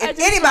it with Nick. If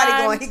anybody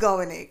going, he going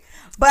with Nick.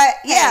 But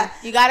yeah,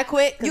 hey, you gotta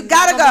quit. You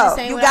gotta go.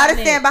 You gotta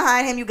stand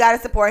behind him. You gotta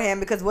support him,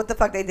 because what the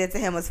fuck they did to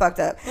him was fucked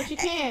up. But you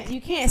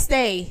can't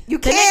stay. You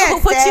the can't.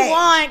 Nigga who put you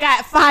on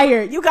got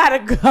fired. You gotta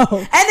go. And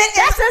then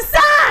that's a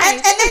sign.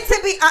 And then to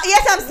be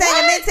yes, I'm saying.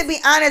 And then to be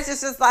honest,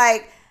 it's just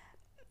like,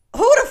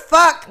 who the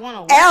fuck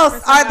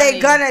else are they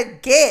gonna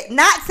get?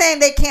 Not saying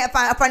they can't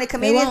find a funny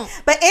comedian,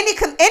 but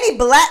any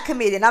black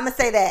comedian. I'm gonna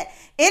say that.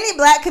 Any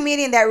black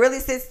comedian that really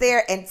sits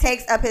there and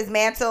takes up his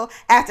mantle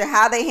after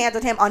how they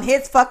handled him on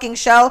his fucking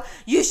show,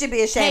 you should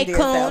be ashamed of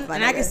yourself.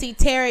 And I can see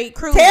Terry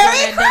Crews doing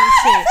that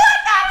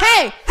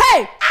damn shit.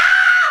 Hey,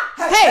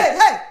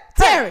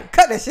 Terry.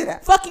 Cut that shit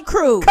out. Fucking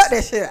Crews. Cut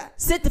that shit out.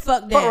 Sit the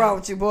fuck down. What's wrong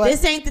with you, boy?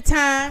 This ain't the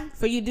time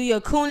for you to do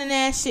your cooning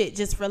ass shit.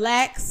 Just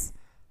relax.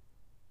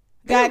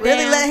 God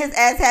really letting his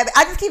ass have it.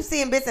 I just keep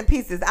seeing bits and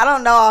pieces. I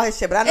don't know all his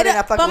shit, but I know they're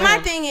not fucking with him. But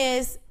my thing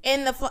is,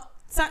 kind of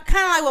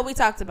like what we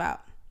talked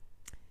about.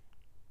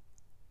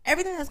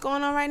 Everything that's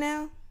going on right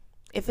now,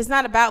 if it's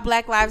not about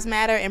Black Lives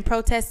Matter and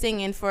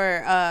protesting and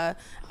for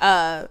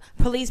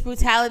police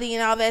brutality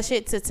and all that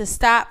shit to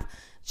stop,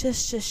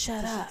 just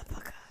shut up.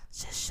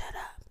 Just shut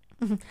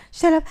up.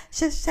 Shut up.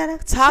 Just shut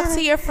up. Talk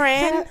to your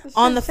friend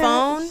on the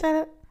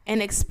phone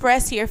and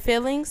express your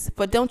feelings,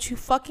 but don't you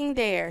fucking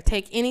dare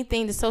take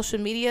anything to social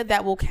media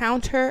that will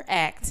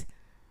counteract.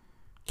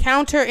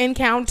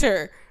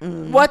 Counter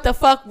what the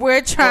fuck we're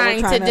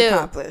trying to do.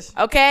 Accomplish.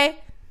 Okay?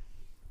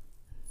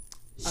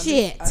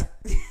 Shit.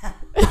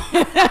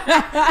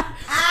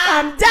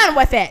 I'm done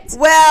with it.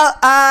 Well,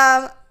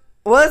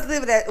 we'll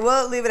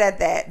leave it at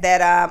that.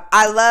 That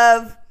I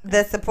love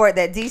the support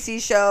that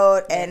DC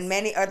showed, and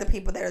many other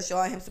people that are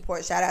showing him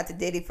support. Shout out to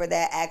Diddy for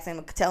that, asking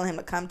him, telling him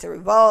to come to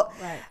Revolt.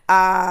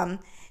 Right.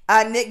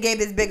 Nick gave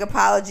his big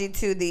apology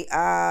to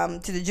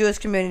the Jewish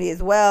community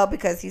as well,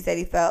 because he said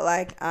he felt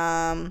like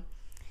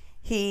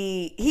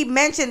he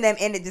mentioned them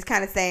in it, just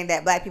kind of saying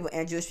that Black people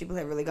and Jewish people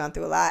have really gone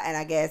through a lot, and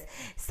I guess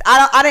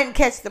I didn't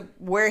catch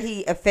where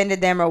he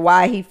offended them or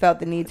why he felt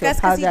the need to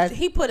apologize.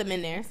 He put him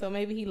in there, so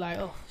maybe he like,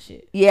 oh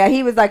shit. Yeah,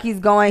 he was like, he's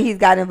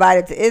got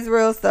invited to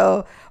Israel,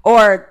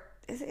 or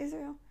is it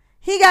Israel?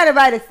 He got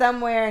invited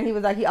somewhere, and he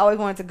was like, he always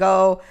wanted to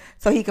go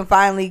so he can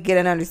finally get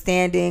an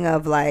understanding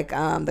of like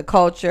the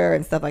culture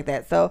and stuff like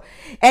that. So,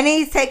 and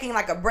he's taking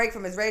like a break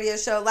from his radio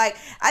show. Like,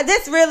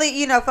 this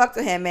really, fucked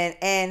with him,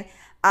 and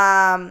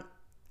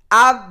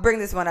I'll bring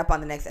this one up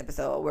on the next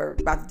episode. We're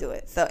about to do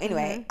it. So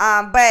anyway,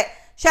 but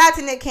shout out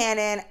to Nick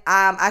Cannon.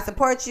 I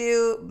support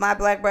you, my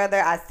Black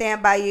brother. I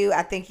stand by you.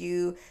 I think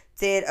you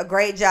did a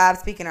great job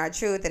speaking our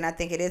truth, and I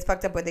think it is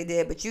fucked up what they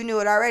did, but you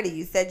knew it already.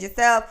 You said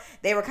yourself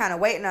they were kind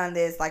of waiting on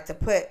this, like, to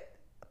put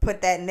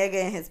that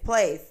nigga in his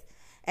place,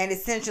 and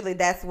essentially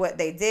that's what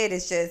they did.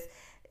 It's just,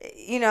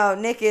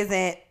 Nick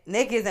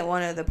isn't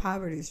one of the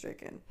poverty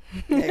stricken.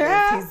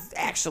 He's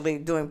actually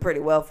doing pretty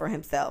well for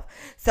himself.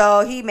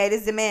 So he made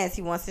his demands.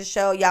 He wants his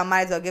show. Y'all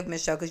might as well give him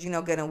his show, because you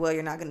know good and well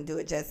you're not going to do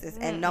it justice,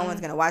 and no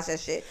one's going to watch that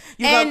shit.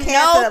 You're going to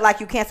cancel it like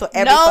you cancel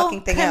every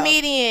fucking thing else. No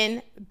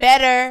comedian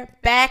better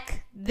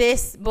back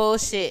this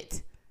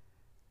bullshit.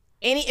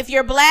 If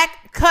you're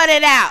Black, cut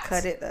it out.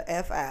 Cut it the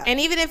F out. And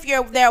even if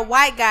they're a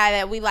white guy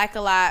that we like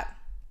a lot,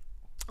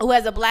 who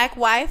has a Black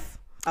wife.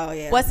 Oh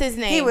yeah. What's his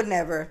name? He would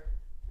never.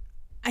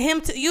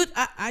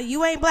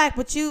 You ain't Black,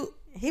 but you.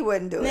 He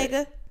wouldn't do it.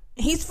 Nigga.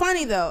 He's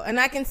funny though, and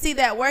I can see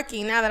that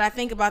working now that I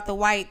think about the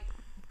white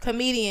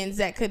comedians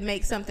that could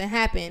make something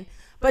happen.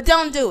 But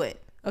don't do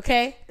it,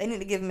 okay? They need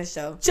to give him a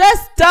show.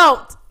 Just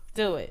don't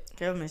do it.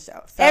 Give him a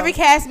show. So, every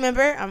cast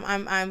member, I'm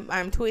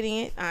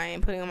tweeting it. I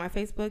am putting on my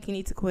Facebook. You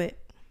need to quit.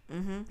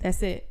 Mm-hmm.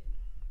 That's it.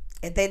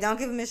 If they don't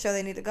give a Miss Show,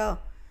 they need to go.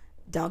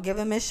 Don't give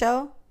a Miss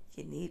Show,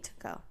 you need to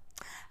go.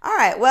 All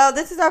right. Well,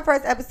 this is our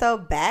first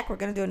episode back. We're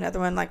going to do another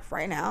one like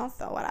right now.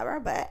 So whatever.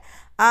 But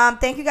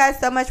thank you guys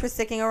so much for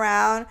sticking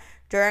around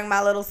during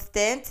my little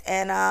stint.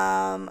 And,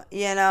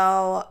 you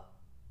know,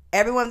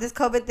 everyone, this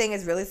COVID thing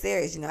is really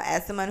serious. You know,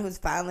 as someone who's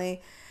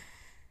finally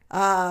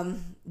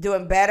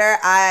doing better,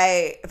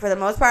 I, for the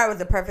most part, was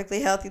a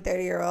perfectly healthy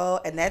 30-year-old.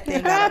 And that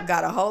thing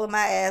got a hold of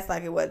my ass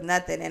like it was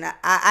nothing. And I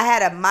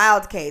had a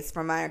mild case,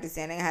 from my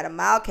understanding. I had a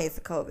mild case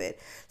of COVID.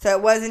 So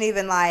it wasn't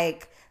even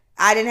like,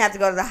 I didn't have to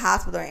go to the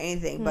hospital or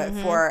anything, but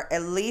for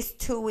at least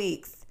 2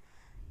 weeks,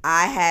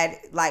 I had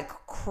like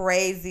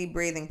crazy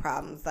breathing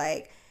problems.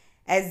 Like,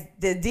 as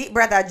the deep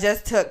breath I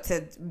just took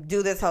to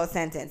do this whole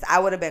sentence, I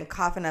would have been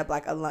coughing up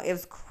like a lung. It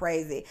was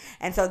crazy.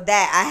 And so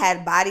that, I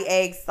had body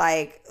aches,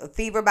 like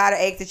fever body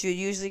aches that you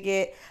usually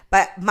get.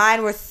 But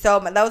mine were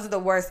those are the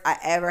worst I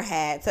ever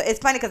had. So it's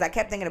funny because I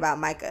kept thinking about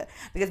Micah.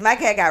 Because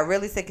Micah had got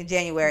really sick in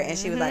January. And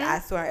she was like, I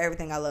swear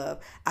everything I love.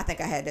 I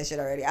think I had that shit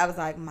already. I was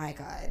like, my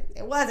God,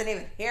 it wasn't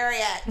even here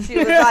yet. She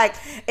was like,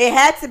 it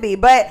had to be.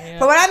 But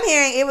for what I'm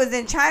hearing, it was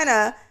in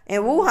China,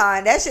 in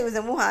Wuhan. That shit was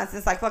in Wuhan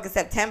since like fucking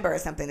September or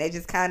something. They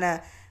just kind of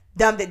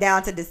dumped it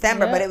down to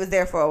December, but it was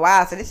there for a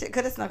while. So this shit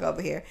could have snuck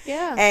over here.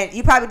 Yeah. And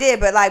you probably did,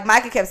 but like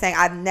Micah kept saying,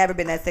 I've never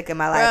been that sick in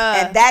my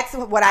life. And that's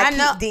what I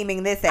keep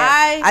deeming this as.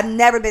 I've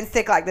never been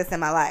sick like this in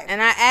my life.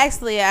 And I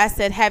asked Leah, I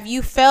said, have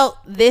you felt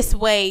this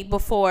way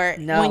before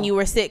when you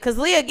were sick? Because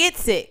Leah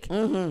gets sick.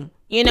 Mm-hmm.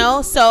 You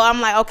know? So I'm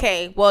like,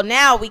 okay, well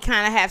now we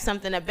kind of have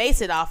something to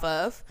base it off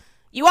of.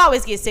 You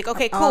always get sick.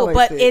 Okay, cool.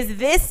 But is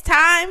this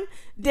time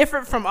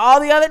different from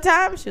all the other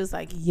times? She was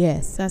like,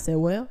 yes. I said,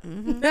 well.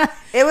 Mm-hmm.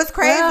 It was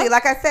crazy.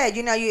 Like I said,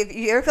 you know,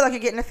 you ever feel like you're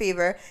getting a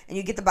fever and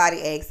you get the body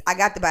aches. I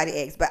got the body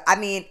aches. But I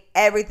mean,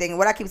 everything.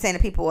 What I keep saying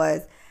to people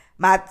was,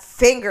 my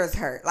fingers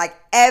hurt. Like,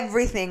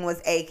 everything was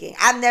aching.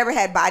 I've never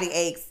had body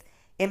aches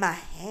in my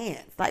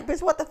hands. Like,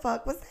 bitch, what the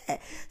fuck was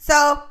that?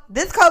 So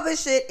this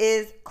COVID shit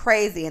is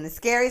crazy. And the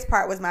scariest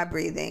part was my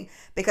breathing,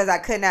 because I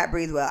could not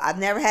breathe well. I've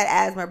never had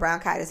asthma,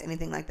 bronchitis,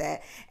 anything like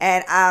that.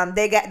 And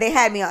they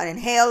had me on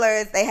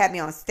inhalers. They had me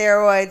on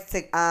steroids.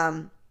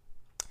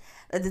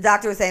 The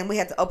doctor was saying we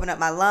had to open up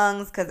my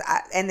lungs.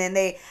 And then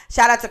they,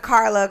 shout out to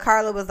Carla.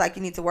 Carla was like,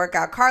 you need to work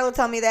out. Carla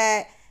told me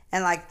that.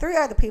 And like 3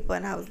 other people,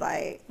 and I was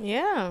like,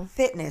 yeah,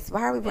 fitness.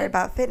 Why are we worried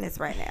about fitness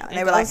right now? And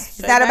they were like,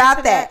 it's not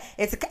about that.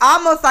 It's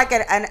almost like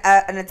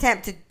an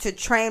attempt to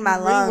train my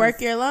lungs.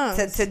 Rework your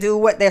lungs. To do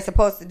what they're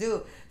supposed to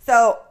do.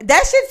 So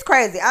that shit's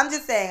crazy. I'm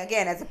just saying,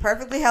 again, as a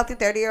perfectly healthy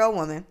 30-year-old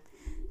woman,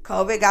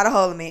 COVID got a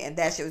hold of me, and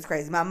that shit was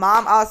crazy. My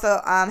mom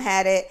also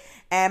had it,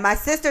 and my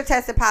sister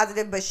tested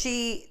positive, but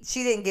she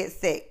didn't get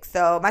sick.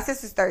 So my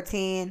sister's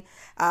 13.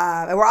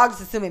 And we're all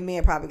just assuming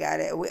Mia probably got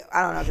it.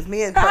 I don't know, because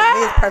Mia is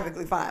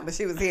perfectly fine, but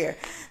she was here.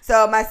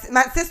 So my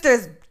sister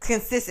is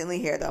consistently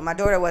here, though. My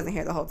daughter wasn't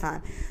here the whole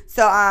time.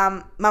 So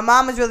my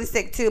mom was really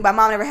sick, too. My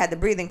mom never had the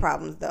breathing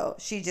problems, though.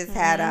 She just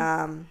had...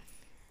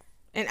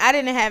 And I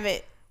didn't have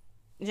it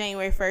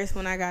January 1st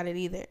when I got it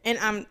either. And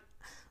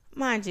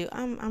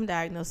I'm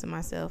diagnosing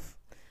myself.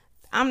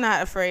 I'm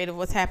not afraid of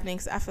what's happening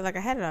because I feel like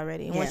I had it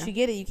already. And once you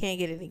get it, you can't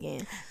get it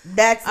again.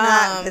 That's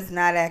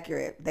not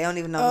accurate. They don't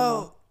even know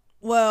anymore.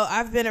 Well,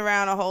 I've been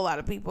around a whole lot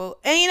of people.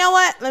 And you know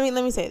what? Let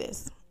me say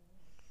this.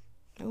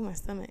 Oh, my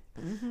stomach.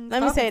 Mm-hmm.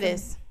 Let me say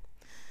this.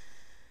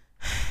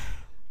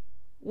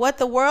 What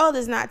the world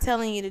is not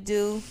telling you to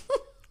do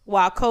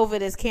while COVID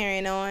is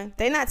carrying on,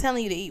 they're not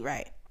telling you to eat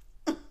right.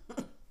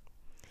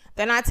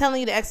 They're not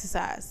telling you to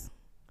exercise.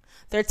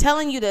 They're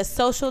telling you to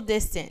social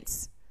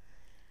distance.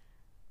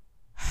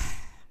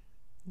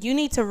 You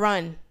need to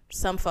run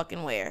some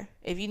fucking where.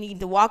 If you need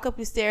to walk up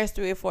your stairs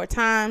 3 or 4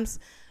 times,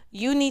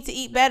 you need to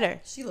eat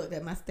better. She looked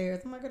at my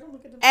stairs. Oh my God, don't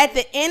look at them. At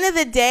the end of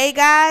the day,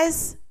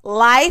 guys,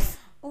 life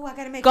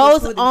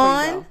goes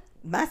on.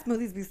 My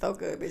smoothies be so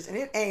good, bitch. And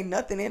it ain't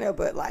nothing in it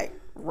but like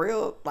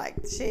real like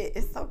shit.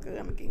 It's so good.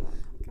 I'm gonna keep one.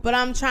 But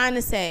I'm trying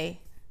to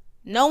say,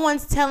 no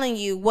one's telling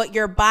you what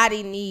your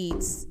body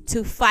needs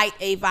to fight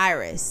a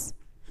virus.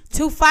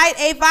 To fight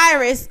a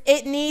virus,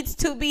 it needs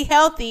to be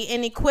healthy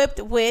and equipped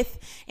with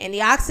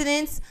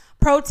antioxidants,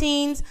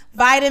 proteins,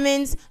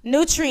 vitamins,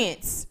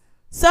 nutrients.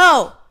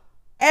 So,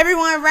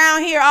 everyone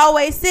around here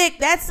always sick.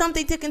 That's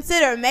something to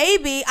consider.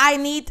 Maybe I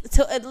need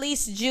to at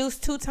least juice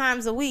 2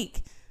 times a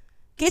week.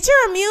 Get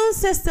your immune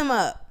system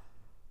up.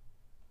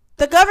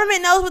 The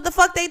government knows what the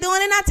fuck they doing.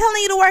 They're not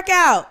telling you to work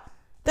out.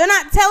 They're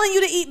not telling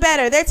you to eat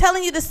better. They're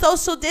telling you to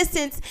social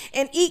distance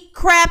and eat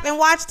crap and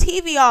watch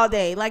TV all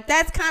day. Like,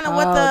 that's kind of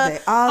what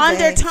the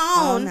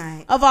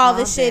undertone of all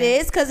this shit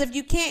is. Because if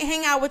you can't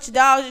hang out with your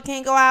dogs, you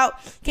can't go out,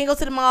 can't go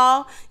to the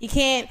mall, you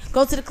can't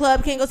go to the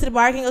club, can't go to the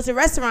bar, can't go to the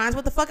restaurants,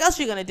 what the fuck else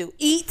are you going to do?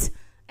 Eat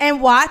and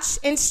watch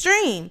and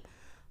stream.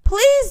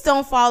 Please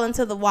don't fall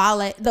into the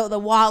wallet. The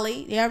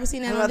Wall-E. You ever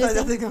seen that on Disney?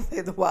 I was going to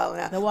say the Wall-E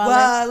now. The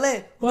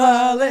Wall-E.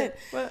 Wall-E.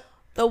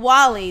 The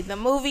Wall-E, the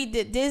movie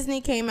that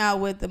Disney came out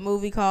with, the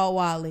movie called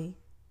Wall-E.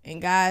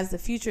 And guys, the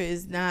future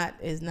is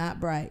not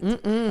bright.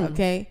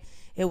 Okay?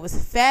 It was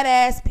fat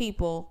ass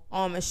people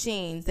on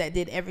machines that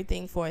did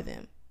everything for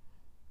them.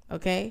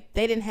 Okay?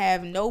 They didn't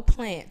have no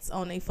plants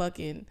on they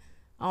fucking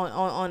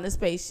on the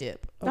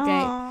spaceship. Okay?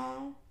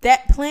 Aww.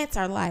 That plants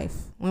are life.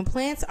 When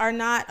plants are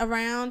not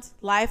around,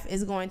 life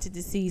is going to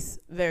decease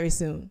very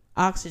soon.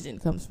 Oxygen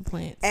comes from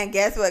plants. And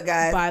guess what,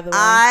 guys? By the way,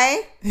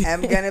 I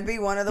am going to be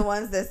one of the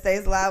ones that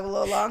stays alive a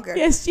little longer.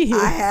 Yes, she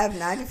is. I have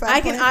 95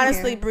 I can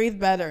honestly breathe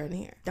better in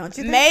here. Don't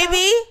you think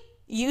Maybe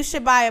you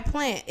should buy a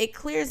plant. It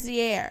clears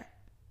the air.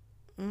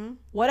 Mm-hmm.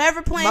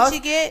 Whatever plant you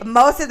get,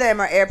 most of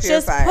them are air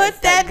purifiers. Just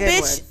put that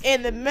bitch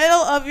in the middle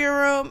of your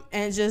room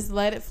and just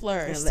let it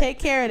flourish. Take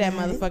care of that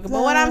motherfucker. But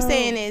what I'm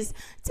saying is,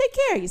 take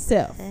care of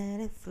yourself. Let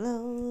it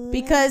flow.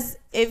 Because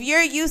if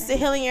you're used to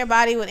healing your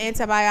body with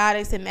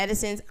antibiotics and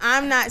medicines,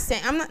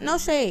 no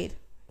shade,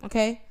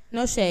 okay?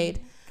 No shade.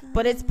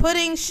 But it's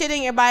putting shit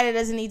in your body that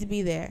doesn't need to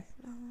be there.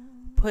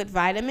 Put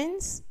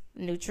vitamins,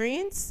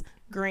 nutrients,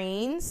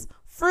 greens,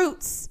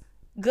 fruits,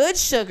 good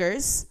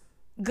sugars,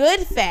 good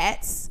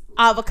fats.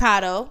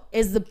 Avocado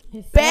is the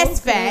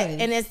best fat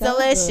and it's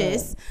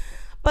delicious.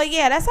 But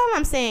yeah, that's all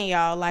I'm saying,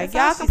 y'all. Like,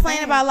 y'all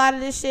complain about a lot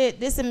of this shit.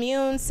 This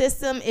immune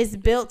system is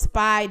built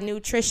by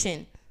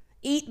nutrition.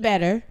 Eat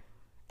better.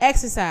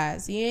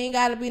 Exercise. You ain't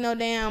got to be no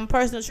damn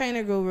personal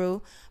trainer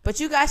guru. But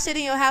you got shit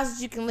in your house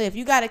that you can lift.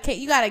 You got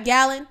a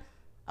gallon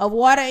of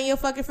water in your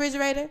fucking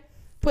refrigerator.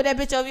 Put that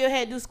bitch over your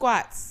head. Do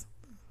squats.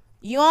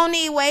 You don't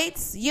need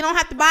weights. You don't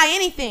have to buy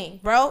anything,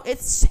 bro.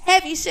 It's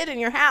heavy shit in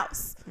your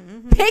house.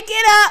 Mm-hmm. Pick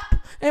it up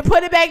and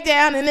put it back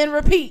down and then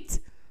repeat.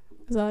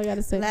 That's all I got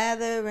to say.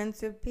 Lather,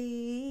 rinse,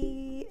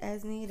 repeat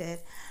as needed.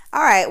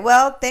 All right.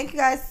 Well, thank you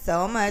guys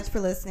so much for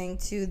listening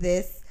to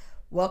this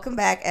welcome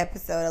back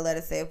episode of Let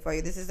Us Say It For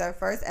You. This is our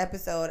first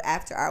episode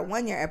after our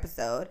 1-year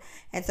episode.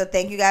 And so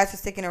thank you guys for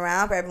sticking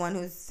around. For everyone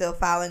who's still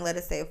following Let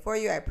Us Say It For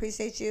You, I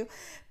appreciate you.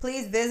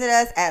 Please visit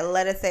us at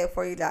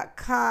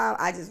letassayitforyou.com.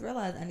 I just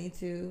realized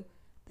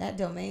that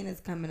domain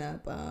is coming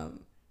up.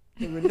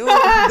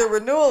 The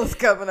renewal is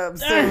coming up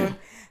soon.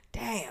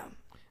 Damn.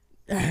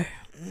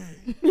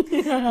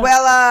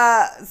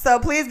 Well, so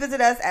please visit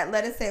us at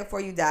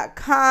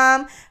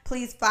letassayitforyou.com.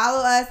 Please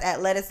follow us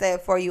at Let Us Say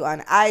It For You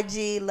on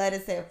IG, Let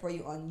Us Say It For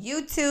You on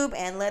YouTube,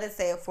 and Let Us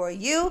Say It For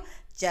You,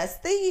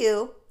 just the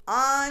you,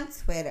 on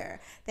Twitter.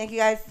 Thank you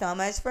guys so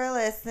much for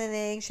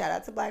listening. Shout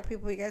out to Black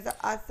people. You guys are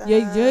awesome.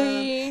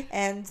 Yay.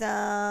 And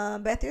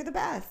Beth, you're the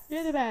best.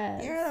 You're the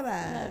best. You're the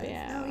best. Love you.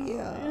 No, you.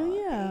 Oh,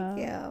 yeah.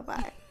 Thank you.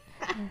 Bye.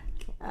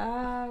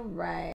 All right.